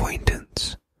 or an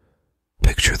acquaintance.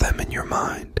 Picture them in your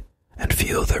mind and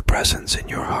feel their presence in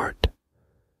your heart.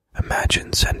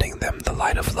 Imagine sending them the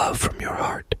light of love from your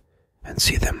heart and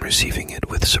see them receiving it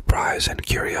with surprise and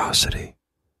curiosity.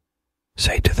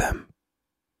 Say to them,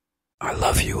 I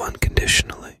love you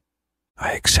unconditionally.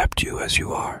 I accept you as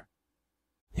you are.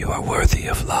 You are worthy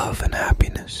of love and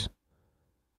happiness.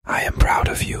 I am proud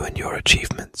of you and your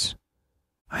achievements.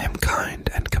 I am kind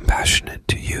and compassionate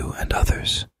to you and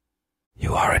others.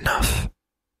 You are enough.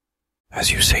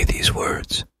 As you say these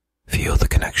words, feel the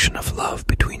connection of love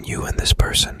between you and this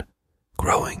person,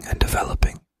 growing and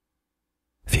developing.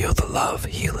 Feel the love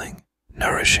healing,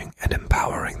 nourishing, and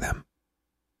empowering them.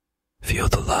 Feel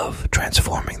the love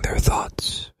transforming their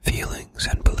thoughts, feelings,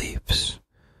 and beliefs.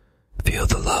 Feel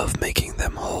the love making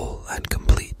them whole and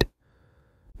complete.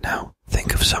 Now,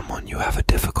 think of someone you have a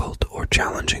difficult or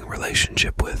challenging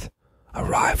relationship with, a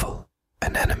rival,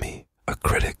 an enemy, a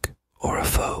critic, or a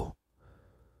foe.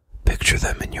 Picture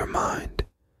them in your mind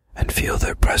and feel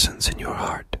their presence in your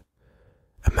heart.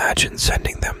 Imagine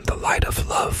sending them the light of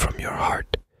love from your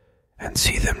heart and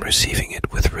see them receiving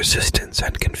it with resistance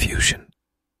and confusion.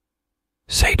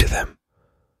 Say to them,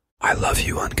 I love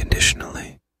you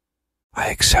unconditionally. I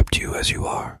accept you as you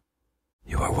are.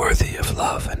 You are worthy of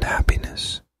love and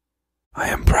happiness. I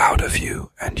am proud of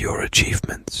you and your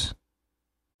achievements.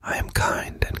 I am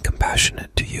kind and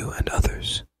compassionate to you and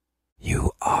others.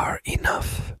 You are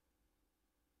enough.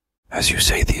 As you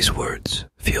say these words,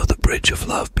 feel the bridge of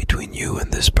love between you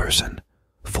and this person,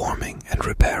 forming and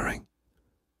repairing.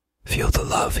 Feel the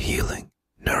love healing,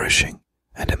 nourishing,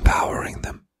 and empowering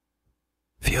them.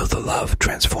 Feel the love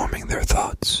transforming their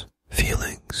thoughts,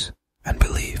 feelings, and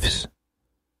beliefs.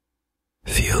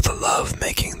 Feel the love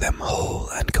making them whole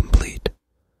and complete.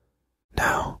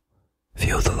 Now,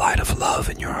 feel the light of love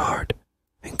in your heart,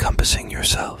 encompassing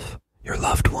yourself, your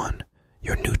loved one,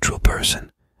 your neutral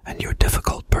person, and your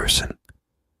difficult person.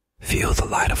 Feel the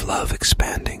light of love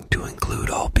expanding to include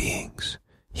all beings,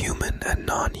 human and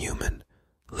non-human,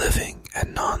 living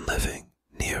and non-living,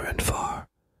 near and far,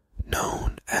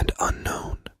 known and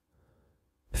unknown.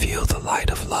 Feel the light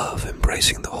of love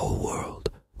embracing the whole world,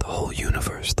 the whole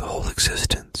universe, the whole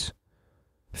existence.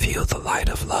 Feel the light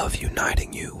of love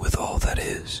uniting you with all that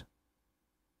is.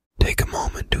 Take a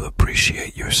moment to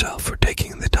appreciate yourself for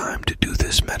taking the time to do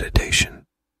this meditation.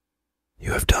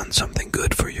 You have done something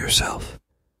good for yourself,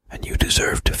 and you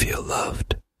deserve to feel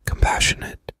loved,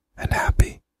 compassionate, and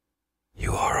happy.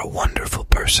 You are a wonderful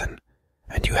person,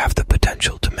 and you have the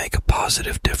potential to make a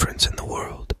positive difference in the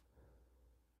world.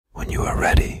 When you are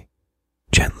ready,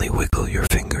 gently wiggle your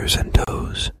fingers and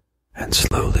toes, and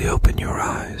slowly open your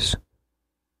eyes.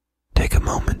 Take a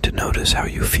moment to notice how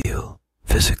you feel,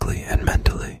 physically and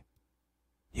mentally.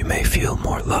 You may feel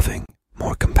more loving,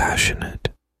 more compassionate,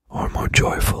 or more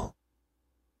joyful.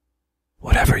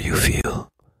 Whatever you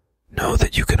feel, know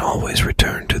that you can always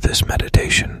return to this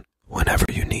meditation whenever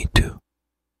you need to.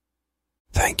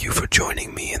 Thank you for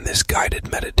joining me in this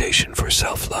guided meditation for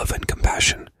self-love and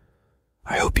compassion.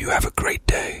 I hope you have a great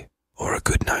day or a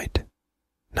good night.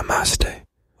 Namaste.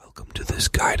 Welcome to this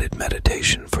guided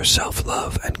meditation for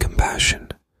self-love and compassion.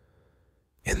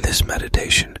 In this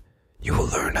meditation, you will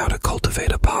learn how to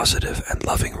cultivate a positive and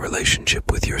loving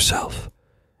relationship with yourself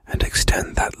and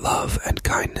extend that love and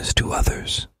kindness to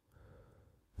others.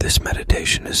 This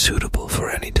meditation is suitable for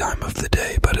any time of the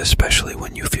day, but especially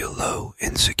when you feel low,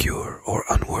 insecure, or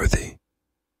unworthy.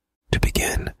 To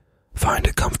begin, find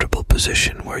a comfortable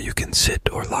position where you can sit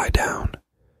or lie down.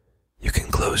 You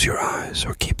can close your eyes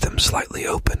or keep them slightly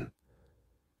open.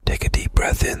 Take a deep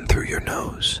breath in through your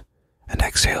nose and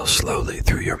exhale slowly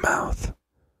through your mouth.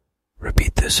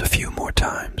 Repeat this a few more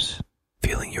times,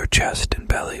 feeling your chest and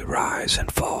belly rise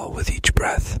and fall with each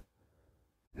breath.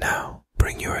 Now,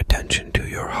 bring your attention to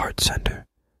your heart center,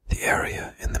 the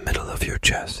area in the middle of your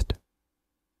chest.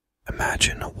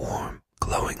 Imagine a warm,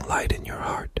 glowing light in your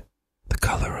heart, the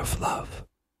color of love.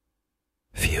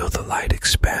 Feel the light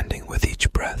expanding with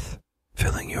each breath,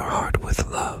 filling your heart with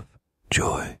love,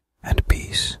 joy, and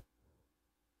peace.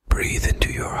 Breathe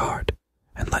into your heart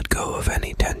and let go of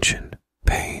any tension,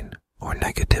 pain, or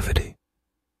negativity.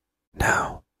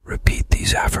 Now, repeat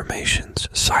these affirmations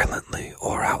silently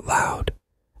or out loud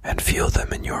and feel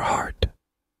them in your heart.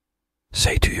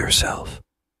 Say to yourself,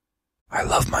 I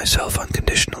love myself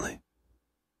unconditionally.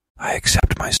 I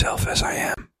accept myself as I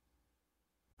am.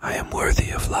 I am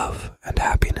worthy of love and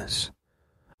happiness.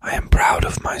 I am proud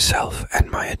of myself and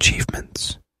my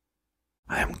achievements.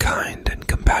 I am kind and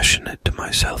compassionate to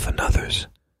myself and others.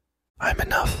 I'm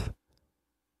enough.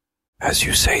 As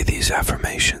you say these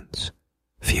affirmations,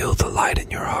 feel the light in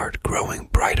your heart growing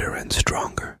brighter and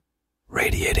stronger,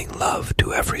 radiating love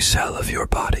to every cell of your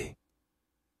body.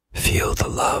 Feel the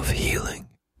love healing,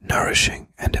 nourishing,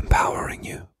 and empowering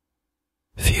you.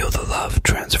 Feel the love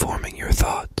transforming your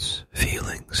thoughts,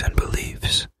 feelings, and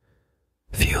beliefs.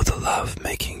 Feel the love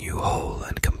making you whole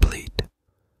and complete.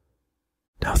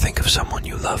 Now think of someone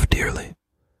you love dearly,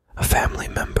 a family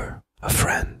member, a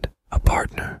friend, a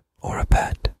partner, or a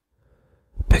pet.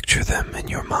 Picture them in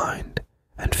your mind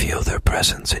and feel their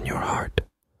presence in your heart.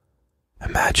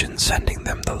 Imagine sending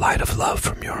them the light of love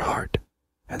from your heart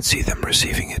and see them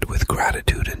receiving it with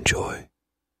gratitude and joy.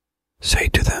 Say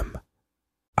to them,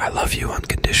 I love you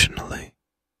unconditionally.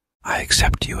 I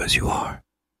accept you as you are.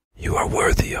 You are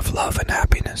worthy of love and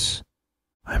happiness.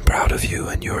 I am proud of you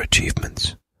and your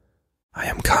achievements. I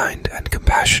am kind and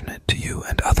compassionate to you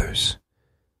and others.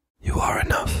 You are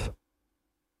enough.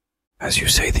 As you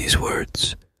say these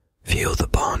words, feel the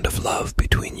bond of love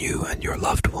between you and your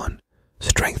loved one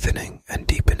strengthening and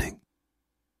deepening.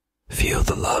 Feel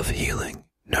the love healing,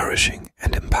 nourishing,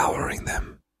 and empowering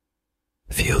them.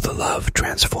 Feel the love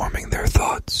transforming their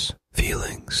thoughts,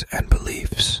 feelings, and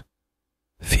beliefs.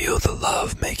 Feel the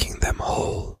love making them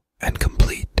whole and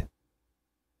complete.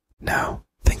 Now,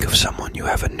 think of someone you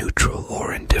have a neutral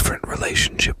or indifferent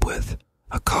relationship with,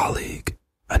 a colleague,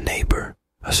 a neighbor,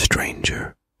 a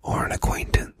stranger, or an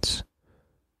acquaintance.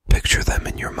 Picture them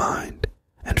in your mind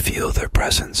and feel their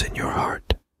presence in your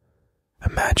heart.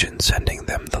 Imagine sending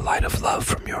them the light of love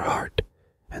from your heart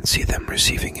and see them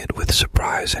receiving it with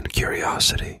surprise and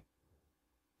curiosity.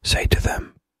 Say to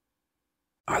them,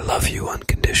 I love you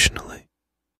unconditionally.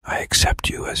 I accept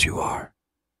you as you are.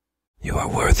 You are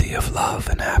worthy of love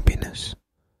and happiness.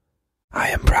 I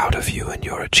am proud of you and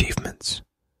your achievements.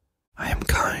 I am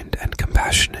kind and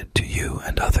compassionate to you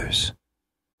and others.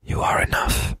 You are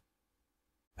enough.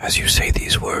 As you say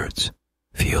these words,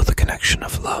 feel the connection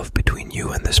of love between you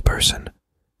and this person,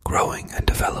 growing and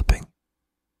developing.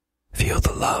 Feel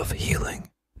the love healing,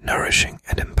 nourishing,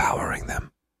 and empowering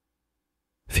them.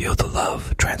 Feel the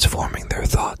love transforming their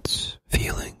thoughts,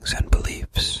 feelings, and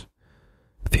beliefs.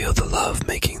 Feel the love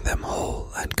making them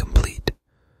whole and complete.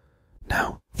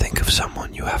 Now, think of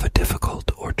someone you have a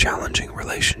difficult or challenging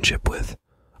relationship with,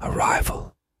 a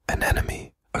rival, an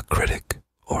enemy, a critic,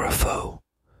 or a foe.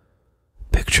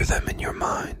 Picture them in your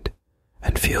mind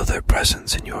and feel their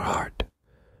presence in your heart.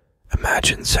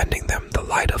 Imagine sending them the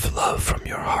light of love from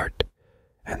your heart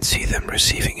and see them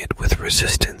receiving it with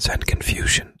resistance and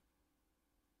confusion.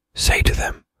 Say to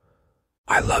them,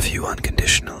 I love you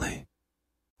unconditionally.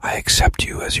 I accept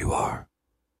you as you are.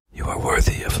 You are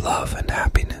worthy of love and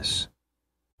happiness.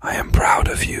 I am proud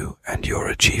of you and your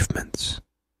achievements.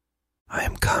 I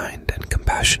am kind and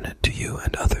compassionate to you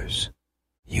and others.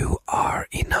 You are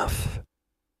enough.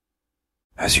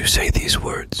 As you say these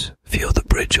words, feel the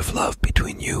bridge of love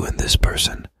between you and this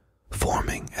person,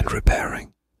 forming and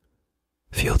repairing.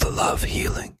 Feel the love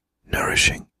healing,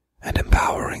 nourishing, and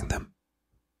empowering them.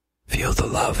 Feel the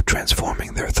love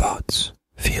transforming their thoughts,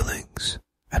 feelings,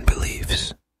 and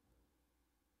beliefs.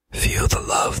 Feel the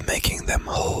love making them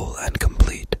whole and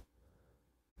complete.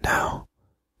 Now,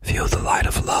 feel the light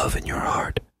of love in your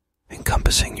heart,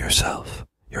 encompassing yourself,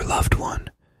 your loved one,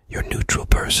 your neutral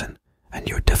person, and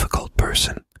your difficult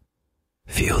person.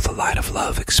 Feel the light of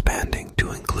love expanding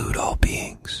to include all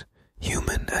beings,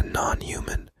 human and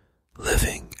non-human,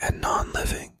 living and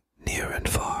non-living, near and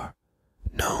far,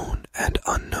 known and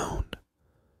unknown.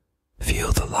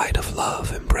 Feel the light of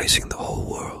love embracing the whole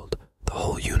world, the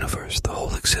whole universe, the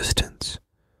whole existence.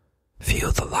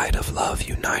 Feel the light of love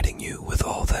uniting you with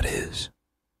all that is.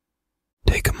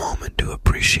 Take a moment to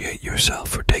appreciate yourself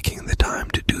for taking the time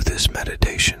to do this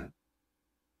meditation.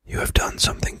 You have done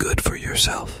something good for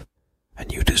yourself,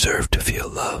 and you deserve to feel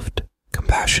loved,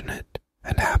 compassionate,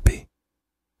 and happy.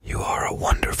 You are a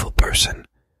wonderful person,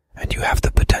 and you have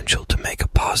the potential to make a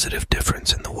positive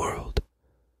difference in the world.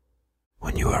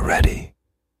 When you are ready,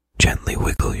 gently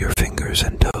wiggle your fingers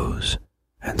and toes,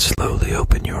 and slowly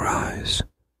open your eyes.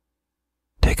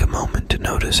 Take a moment to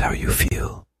notice how you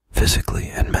feel, physically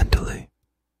and mentally.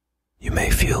 You may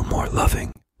feel more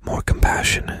loving, more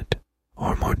compassionate,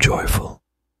 or more joyful.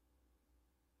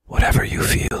 Whatever you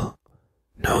feel,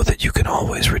 know that you can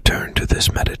always return to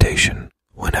this meditation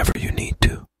whenever you need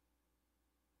to.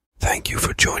 Thank you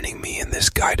for joining me in this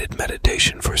guided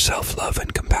meditation for self-love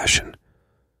and compassion.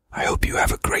 I hope you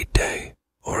have a great day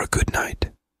or a good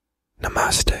night.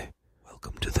 Namaste.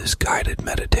 Welcome to this guided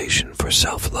meditation for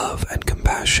self-love and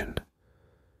compassion.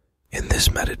 In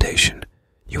this meditation,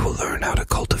 you will learn how to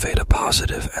cultivate a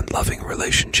positive and loving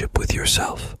relationship with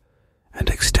yourself and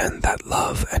extend that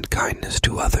love and kindness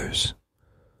to others.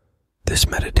 This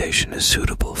meditation is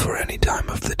suitable for any time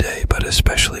of the day, but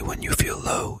especially when you feel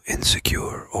low,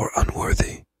 insecure, or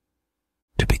unworthy.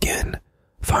 To begin,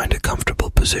 find a comfortable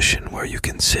position where you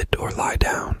can sit or lie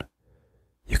down.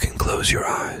 You can close your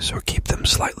eyes or keep them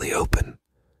slightly open.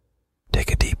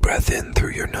 Take a deep breath in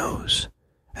through your nose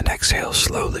and exhale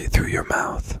slowly through your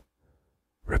mouth.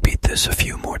 Repeat this a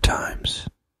few more times,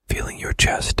 feeling your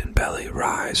chest and belly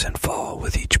rise and fall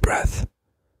with each breath.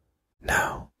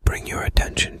 Now, bring your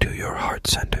attention to your heart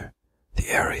center, the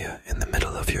area in the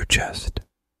middle of your chest.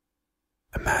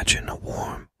 Imagine a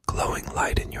warm, glowing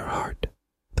light in your heart,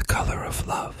 the color of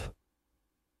love.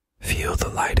 Feel the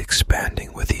light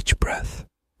expanding with each breath,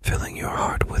 filling your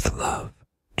heart with love,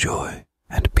 joy,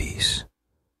 and peace.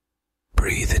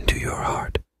 Breathe into your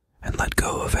heart and let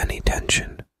go of any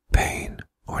tension, pain,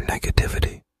 or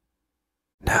negativity.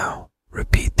 Now,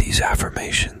 repeat these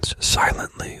affirmations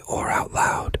silently or out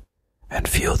loud and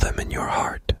feel them in your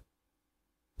heart.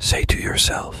 Say to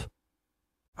yourself,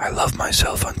 I love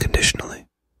myself unconditionally.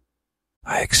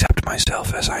 I accept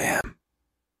myself as I am.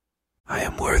 I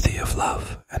am worthy of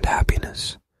love and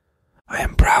happiness. I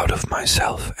am proud of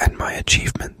myself and my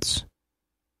achievements.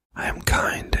 I am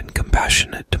kind and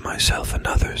compassionate to myself and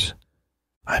others.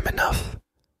 I'm enough.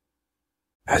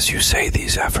 As you say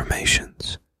these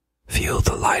affirmations, feel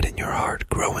the light in your heart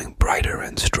growing brighter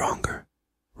and stronger,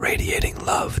 radiating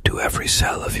love to every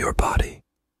cell of your body.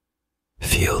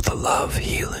 Feel the love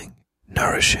healing,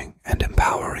 nourishing, and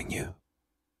empowering you.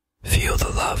 Feel the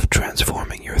love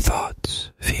transforming your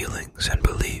thoughts, feelings, and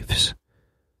beliefs.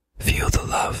 Feel the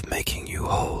love making you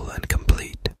whole and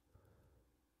complete.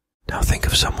 Now think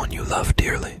of someone you love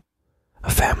dearly, a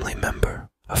family member,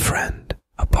 a friend,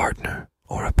 a partner,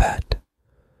 or a pet.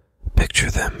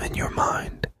 Picture them in your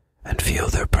mind and feel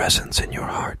their presence in your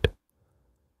heart.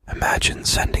 Imagine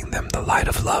sending them the light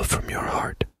of love from your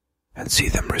heart and see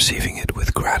them receiving it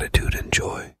with gratitude and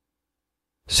joy.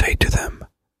 Say to them,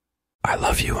 I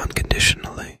love you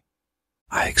unconditionally.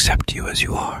 I accept you as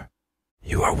you are.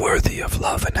 You are worthy of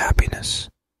love and happiness.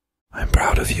 I am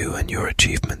proud of you and your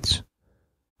achievements.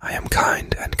 I am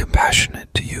kind and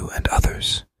compassionate to you and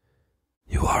others.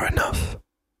 You are enough.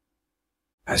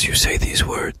 As you say these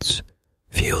words,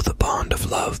 feel the bond of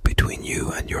love between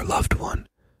you and your loved one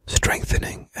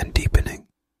strengthening and deepening.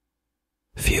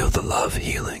 Feel the love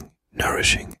healing,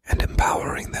 nourishing, and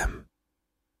empowering them.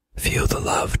 Feel the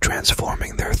love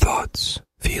transforming their thoughts,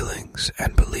 feelings,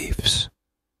 and beliefs.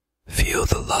 Feel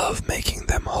the love making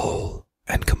them whole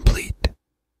and complete.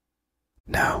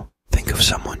 Now, think of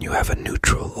someone you have a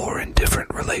neutral or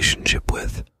indifferent relationship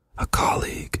with, a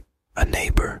colleague, a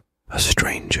neighbor, a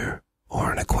stranger,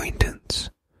 or an acquaintance.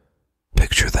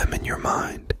 Picture them in your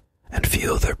mind and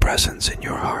feel their presence in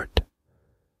your heart.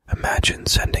 Imagine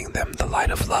sending them the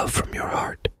light of love from your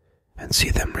heart and see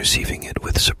them receiving it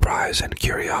with surprise and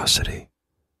curiosity.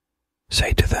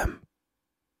 Say to them,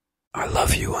 I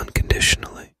love you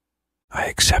unconditionally. I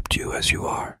accept you as you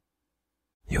are.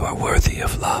 You are worthy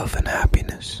of love and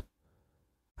happiness.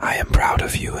 I am proud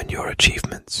of you and your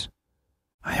achievements.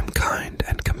 I am kind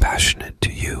and compassionate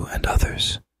to you and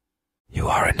others. You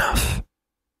are enough.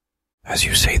 As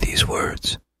you say these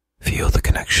words, feel the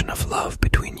connection of love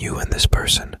between you and this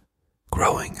person,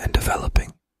 growing and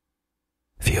developing.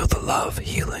 Feel the love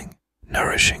healing,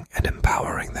 nourishing, and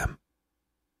empowering them.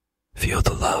 Feel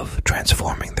the love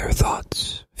transforming their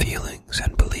thoughts, feelings,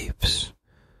 and beliefs.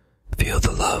 Feel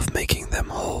the love making them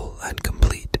whole and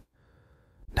complete.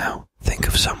 Now, think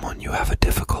of someone you have a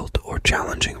difficult or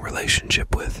challenging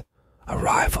relationship with, a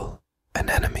rival, an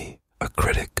enemy, a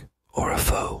critic, or a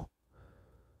foe.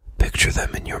 Picture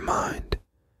them in your mind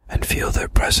and feel their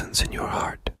presence in your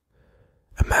heart.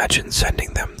 Imagine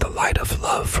sending them the light of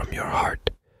love from your heart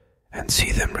and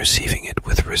see them receiving it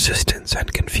with resistance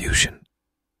and confusion.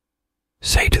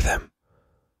 Say to them,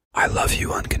 I love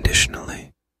you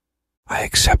unconditionally. I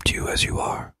accept you as you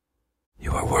are.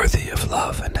 You are worthy of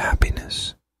love and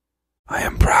happiness. I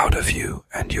am proud of you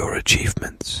and your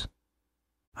achievements.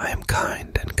 I am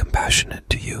kind and compassionate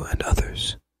to you and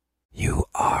others. You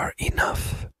are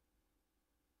enough.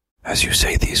 As you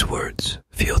say these words,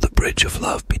 feel the bridge of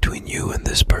love between you and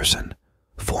this person,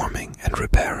 forming and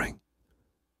repairing.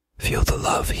 Feel the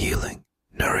love healing,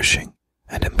 nourishing,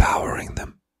 and empowering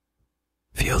them.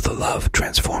 Feel the love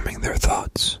transforming their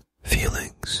thoughts,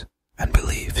 feelings, and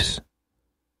beliefs.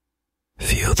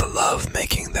 Feel the love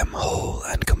making them whole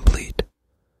and complete.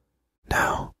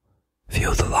 Now,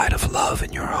 feel the light of love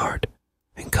in your heart,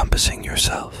 encompassing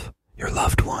yourself, your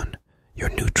loved one, your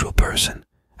neutral person,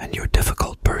 and your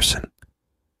difficult person.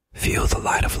 Feel the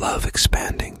light of love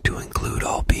expanding to include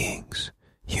all beings,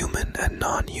 human and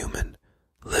non-human,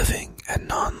 living and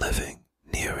non-living,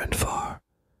 near and far,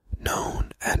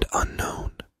 known and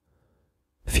unknown.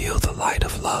 Feel the light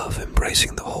of love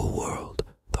embracing the whole world,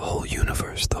 the whole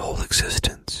universe, the whole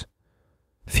existence.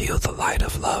 Feel the light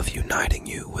of love uniting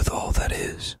you with all that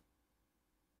is.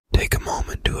 Take a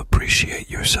moment to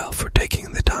appreciate yourself for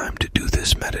taking the time to do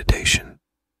this meditation.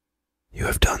 You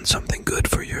have done something good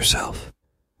for yourself,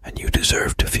 and you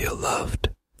deserve to feel loved,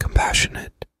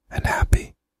 compassionate, and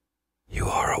happy. You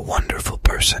are a wonderful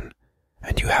person,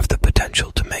 and you have the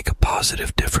potential to make a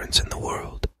positive difference in the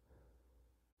world.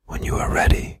 When you are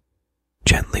ready,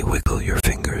 gently wiggle your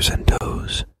fingers and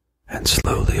toes, and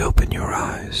slowly open your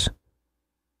eyes.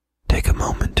 Take a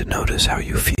moment to notice how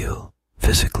you feel,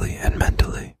 physically and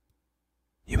mentally.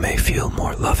 You may feel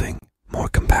more loving, more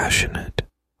compassionate,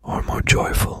 or more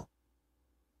joyful.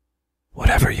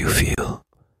 Whatever you feel,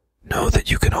 know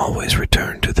that you can always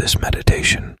return to this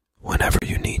meditation whenever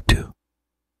you need to.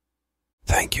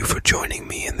 Thank you for joining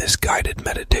me in this guided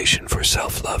meditation for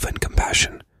self-love and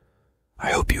compassion.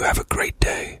 I hope you have a great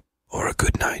day or a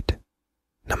good night.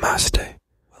 Namaste.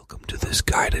 Welcome to this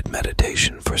guided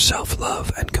meditation for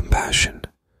self-love and compassion.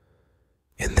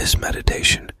 In this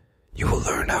meditation, you will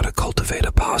learn how to cultivate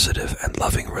a positive and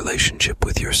loving relationship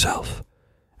with yourself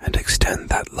and extend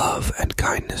that love and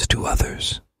kindness to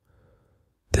others.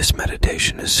 This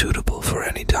meditation is suitable for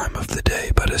any time of the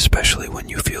day, but especially when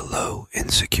you feel low,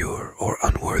 insecure, or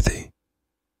unworthy.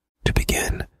 To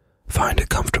begin, find a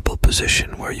comfortable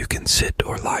position where you can sit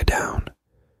or lie down.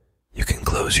 You can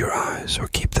close your eyes or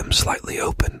keep them slightly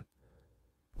open.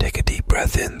 Take a deep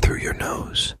breath in through your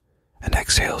nose and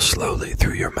exhale slowly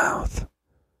through your mouth.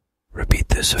 Repeat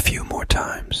this a few more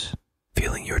times,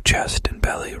 feeling your chest and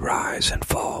belly rise and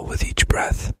fall with each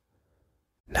breath.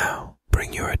 Now,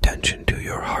 bring your attention to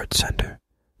your heart center,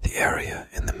 the area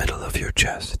in the middle of your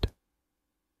chest.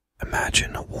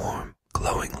 Imagine a warm,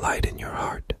 glowing light in your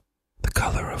heart, the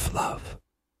color of love.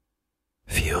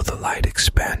 Feel the light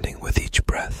expanding with each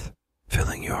breath,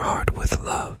 filling your heart with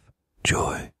love,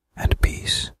 joy, and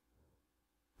peace.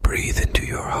 Breathe into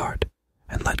your heart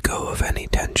and let go of any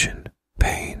tension,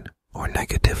 pain, or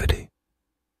negativity.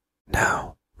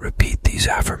 Now, repeat these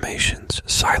affirmations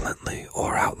silently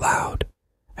or out loud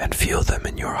and feel them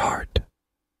in your heart.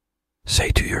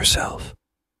 Say to yourself,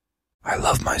 I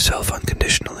love myself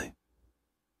unconditionally.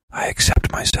 I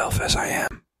accept myself as I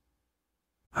am.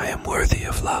 I am worthy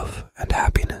of love and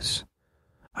happiness.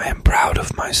 I am proud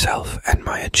of myself and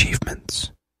my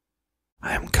achievements.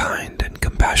 I am kind and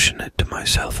compassionate to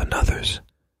myself and others.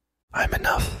 I'm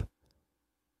enough.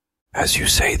 As you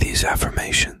say these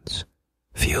affirmations,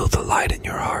 feel the light in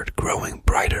your heart growing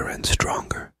brighter and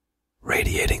stronger,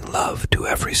 radiating love to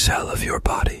every cell of your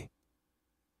body.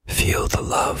 Feel the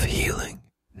love healing,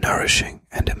 nourishing,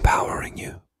 and empowering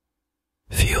you.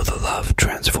 Feel the love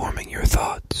transforming your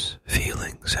thoughts,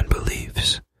 feelings, and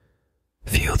beliefs.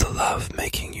 Feel the love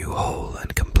making you whole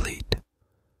and complete.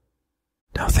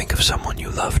 Now think of someone you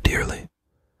love dearly,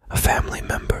 a family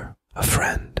member, a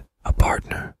friend, a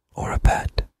partner, or a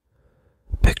pet.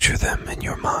 Picture them in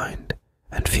your mind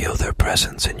and feel their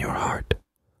presence in your heart.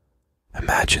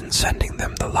 Imagine sending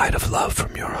them the light of love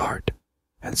from your heart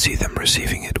and see them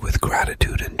receiving it with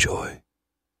gratitude and joy.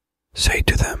 Say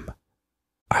to them,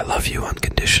 I love you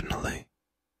unconditionally.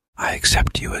 I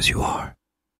accept you as you are.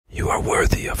 You are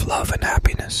worthy of love and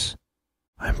happiness.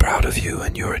 I'm proud of you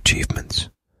and your achievements.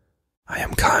 I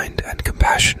am kind and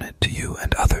compassionate to you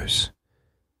and others.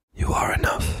 You are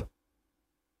enough.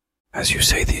 As you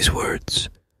say these words,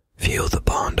 feel the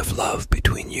bond of love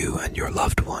between you and your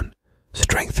loved one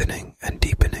strengthening and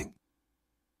deepening.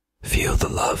 Feel the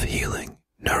love healing,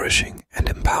 nourishing, and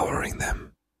empowering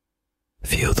them.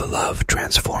 Feel the love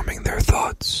transforming their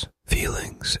thoughts,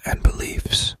 feelings, and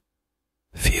beliefs.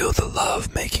 Feel the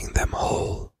love making them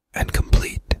whole and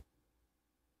complete.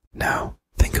 Now,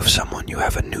 think of someone you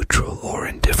have a neutral or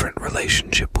indifferent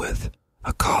relationship with,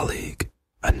 a colleague,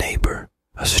 a neighbor,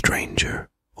 a stranger,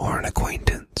 or an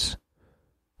acquaintance.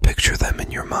 Picture them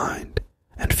in your mind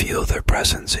and feel their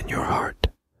presence in your heart.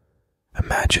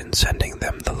 Imagine sending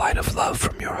them the light of love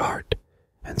from your heart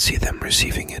and see them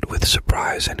receiving it with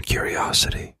surprise and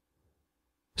curiosity.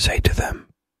 Say to them,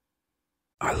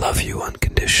 I love you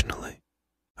unconditionally.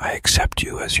 I accept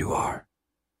you as you are.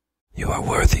 You are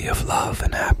worthy of love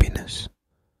and happiness.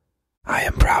 I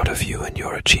am proud of you and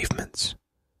your achievements.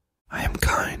 I am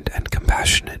kind and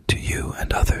compassionate to you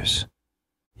and others.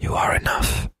 You are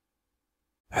enough.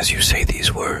 As you say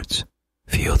these words,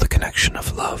 feel the connection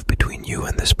of love between you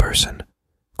and this person,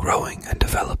 growing and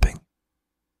developing.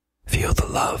 Feel the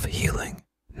love healing,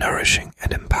 nourishing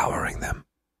and empowering them.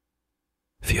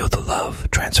 Feel the love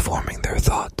transforming their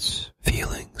thoughts,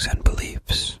 feelings, and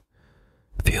beliefs.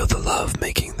 Feel the love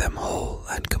making them whole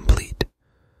and complete.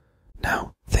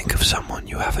 Now, think of someone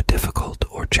you have a difficult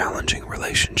or challenging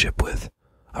relationship with,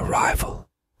 a rival,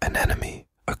 an enemy,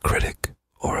 a critic,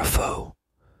 or a foe.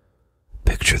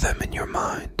 Picture them in your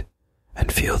mind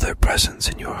and feel their presence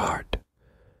in your heart.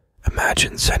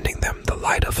 Imagine sending them the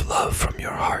light of love from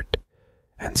your heart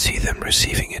and see them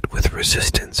receiving it with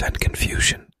resistance and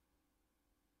confusion.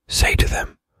 Say to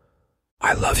them,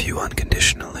 I love you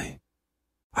unconditionally.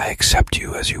 I accept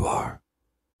you as you are.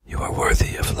 You are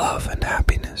worthy of love and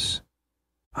happiness.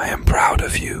 I am proud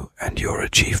of you and your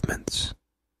achievements.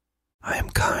 I am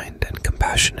kind and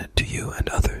compassionate to you and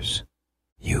others.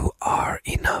 You are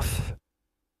enough.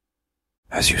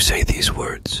 As you say these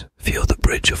words, feel the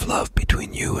bridge of love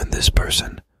between you and this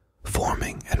person,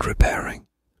 forming and repairing.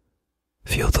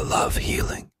 Feel the love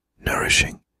healing,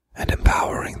 nourishing, and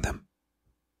empowering them.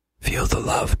 Feel the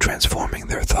love transforming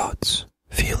their thoughts,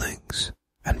 feelings,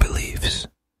 and beliefs.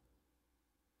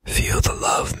 Feel the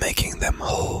love making them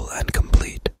whole and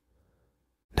complete.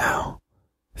 Now,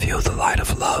 feel the light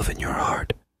of love in your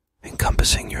heart,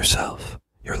 encompassing yourself,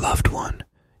 your loved one,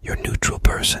 your neutral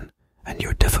person, and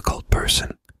your difficult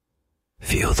person.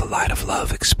 Feel the light of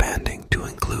love expanding to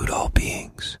include all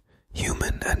beings,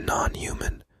 human and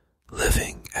non-human,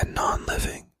 living and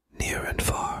non-living, near and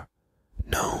far,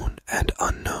 known and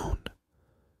unknown.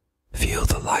 Feel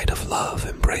the light of love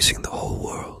embracing the whole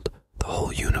world, the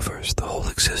whole universe, the whole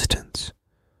existence.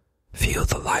 Feel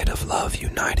the light of love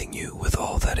uniting you with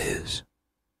all that is.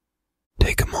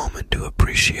 Take a moment to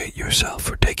appreciate yourself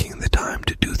for taking the time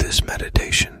to do this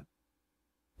meditation.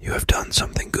 You have done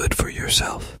something good for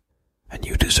yourself, and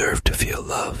you deserve to feel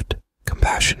loved,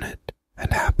 compassionate,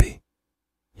 and happy.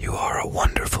 You are a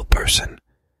wonderful person,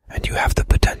 and you have the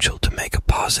potential to make a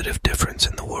positive difference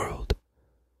in the world.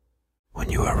 When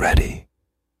you are ready,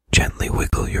 gently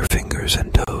wiggle your fingers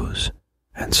and toes,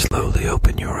 and slowly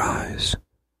open your eyes.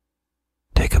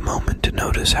 Take a moment to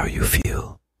notice how you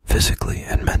feel, physically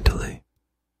and mentally.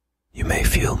 You may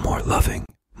feel more loving,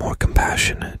 more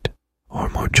compassionate, or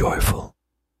more joyful.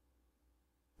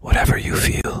 Whatever you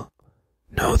feel,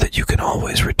 know that you can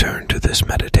always return to this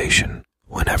meditation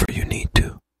whenever you need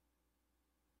to.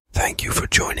 Thank you for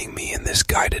joining me in this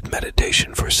guided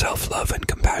meditation for self-love and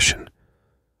compassion.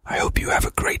 I hope you have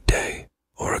a great day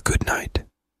or a good night.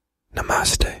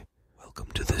 Namaste.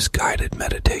 Welcome to this guided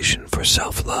meditation for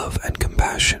self-love and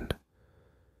compassion.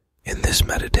 In this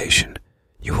meditation,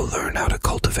 you will learn how to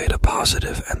cultivate a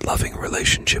positive and loving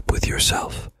relationship with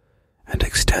yourself and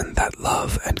extend that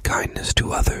love and kindness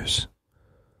to others.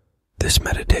 This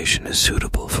meditation is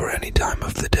suitable for any time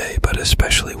of the day, but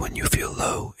especially when you feel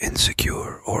low,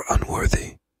 insecure, or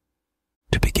unworthy.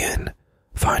 To begin,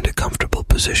 find a comfortable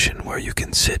position where you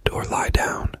can sit or lie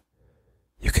down.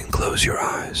 You can close your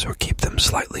eyes or keep them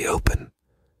slightly open.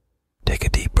 Take a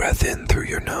deep breath in through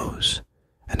your nose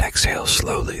and exhale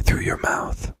slowly through your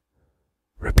mouth.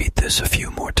 Repeat this a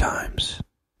few more times,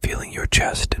 feeling your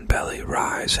chest and belly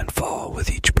rise and fall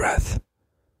with each breath.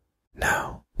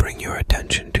 Now, bring your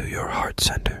attention to your heart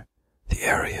center, the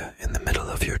area in the middle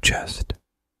of your chest.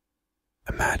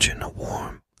 Imagine a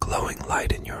warm, glowing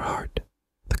light in your heart,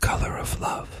 the color of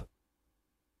love.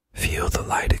 Feel the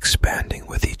light expanding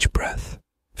with each breath,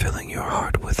 filling your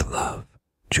heart with love,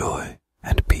 joy,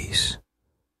 and peace.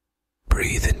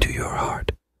 Breathe into your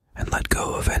heart and let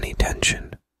go of any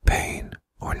tension, pain,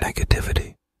 or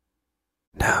negativity.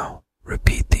 Now,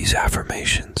 repeat these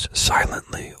affirmations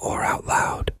silently or out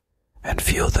loud and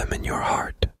feel them in your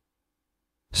heart.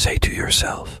 Say to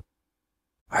yourself,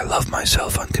 I love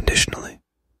myself unconditionally.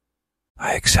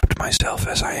 I accept myself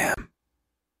as I am.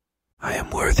 I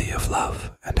am worthy of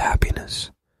love and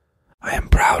happiness. I am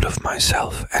proud of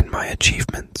myself and my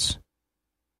achievements.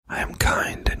 I am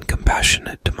kind and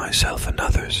compassionate to myself and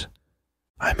others.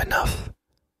 I'm enough.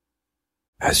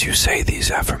 As you say these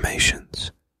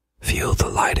affirmations, feel the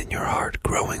light in your heart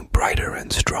growing brighter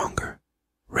and stronger,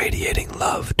 radiating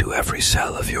love to every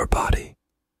cell of your body.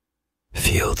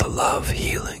 Feel the love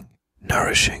healing,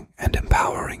 nourishing, and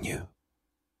empowering you.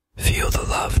 Feel the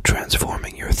love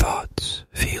transforming your thoughts,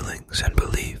 feelings, and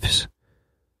beliefs.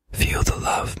 Feel the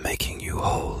love making you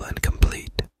whole and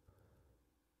complete.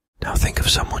 Now think of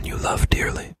someone you love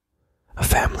dearly, a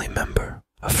family member,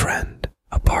 a friend,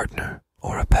 a partner,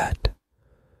 or a pet.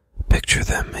 Picture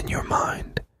them in your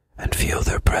mind and feel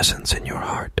their presence in your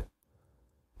heart.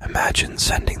 Imagine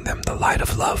sending them the light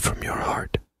of love from your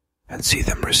heart and see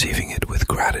them receiving it with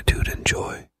gratitude and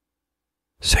joy.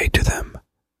 Say to them,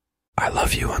 I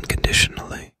love you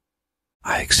unconditionally.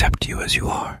 I accept you as you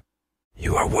are.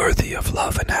 You are worthy of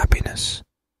love and happiness.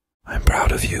 I am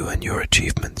proud of you and your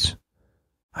achievements.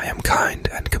 I am kind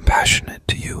and compassionate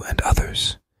to you and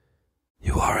others.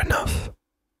 You are enough.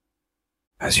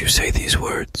 As you say these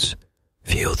words,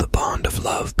 feel the bond of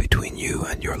love between you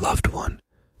and your loved one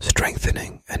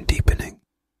strengthening and deepening.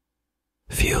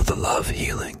 Feel the love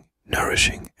healing,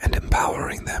 nourishing, and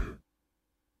empowering them.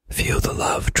 Feel the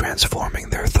love transforming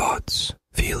their thoughts,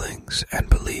 feelings, and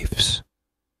beliefs.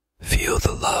 Feel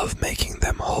the love making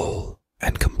them whole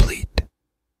and complete.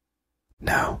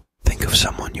 Now, think of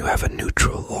someone you have a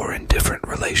neutral or indifferent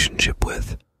relationship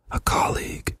with, a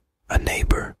colleague, a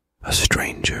neighbor, a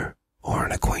stranger, or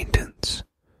an acquaintance.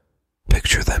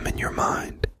 Picture them in your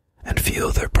mind and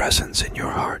feel their presence in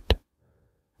your heart.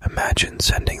 Imagine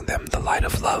sending them the light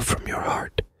of love from your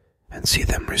heart and see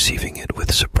them receiving it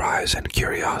with surprise and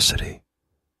curiosity.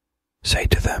 Say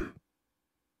to them,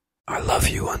 I love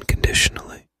you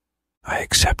unconditionally. I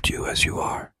accept you as you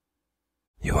are.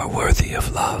 You are worthy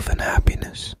of love and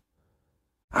happiness.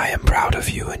 I am proud of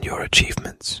you and your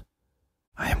achievements.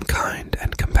 I am kind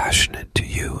and compassionate to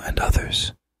you and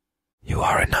others. You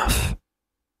are enough.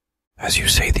 As you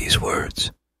say these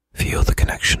words, feel the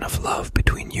connection of love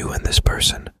between you and this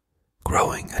person,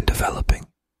 growing and developing.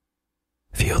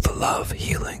 Feel the love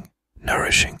healing,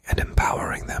 nourishing, and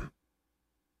empowering them.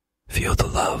 Feel the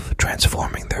love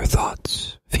transforming their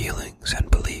thoughts, feelings, and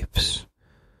beliefs.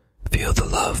 Feel the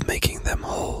love making them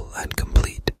whole and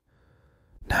complete.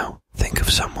 Now, think of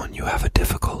someone you have a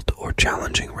difficult or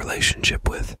challenging relationship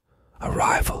with, a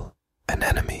rival, an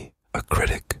enemy, a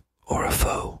critic, or a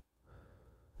foe.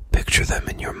 Picture them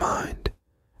in your mind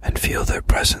and feel their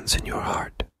presence in your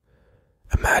heart.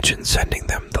 Imagine sending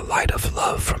them the light of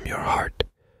love from your heart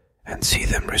and see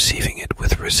them receiving it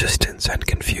with resistance and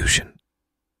confusion.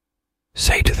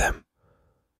 Say to them,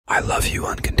 I love you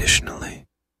unconditionally.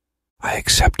 I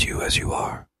accept you as you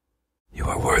are. You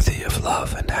are worthy of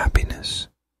love and happiness.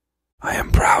 I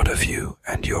am proud of you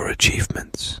and your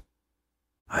achievements.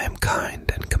 I am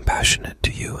kind and compassionate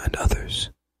to you and others.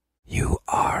 You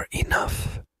are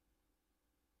enough.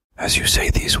 As you say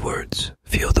these words,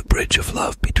 feel the bridge of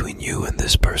love between you and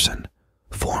this person,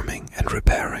 forming and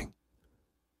repairing.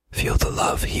 Feel the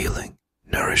love healing,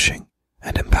 nourishing,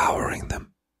 and empowering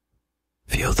them.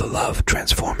 Feel the love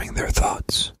transforming their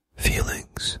thoughts,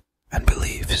 feelings, and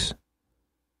beliefs.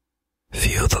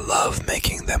 Feel the love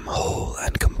making them whole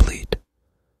and complete.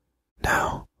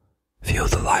 Now, feel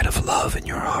the light of love in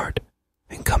your heart,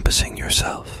 encompassing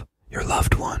yourself, your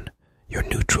loved one, your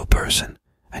neutral person,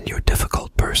 and your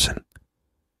difficult person.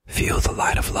 Feel the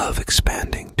light of love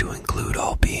expanding to include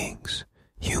all beings,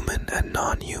 human and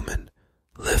non-human,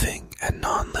 living and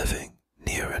non-living,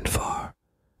 near and far,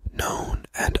 known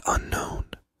and unknown.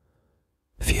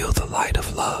 Feel the light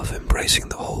of love embracing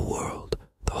the whole world,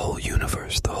 the whole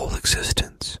universe, the whole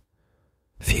existence.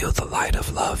 Feel the light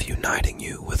of love uniting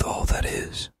you with all that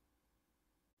is.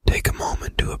 Take a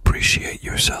moment to appreciate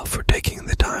yourself for taking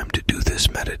the time to do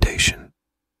this meditation.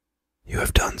 You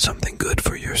have done something good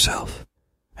for yourself,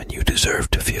 and you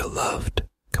deserve to feel loved,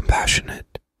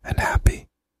 compassionate, and happy.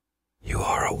 You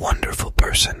are a wonderful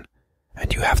person,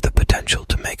 and you have the potential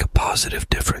to make a positive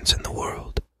difference in the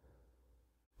world.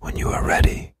 When you are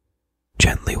ready,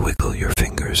 gently wiggle your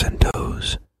fingers and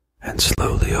toes, and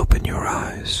slowly open your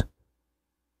eyes.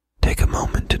 Take a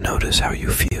moment to notice how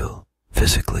you feel,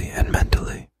 physically and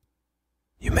mentally.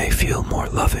 You may feel more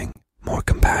loving, more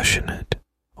compassionate,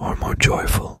 or more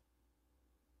joyful.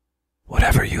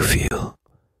 Whatever you feel,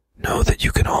 know that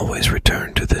you can always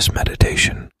return to this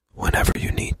meditation whenever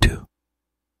you need to.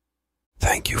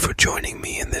 Thank you for joining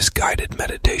me in this guided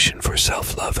meditation for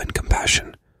self-love and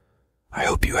compassion. I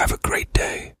hope you have a great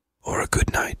day or a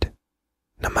good night.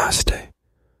 Namaste.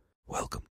 Welcome.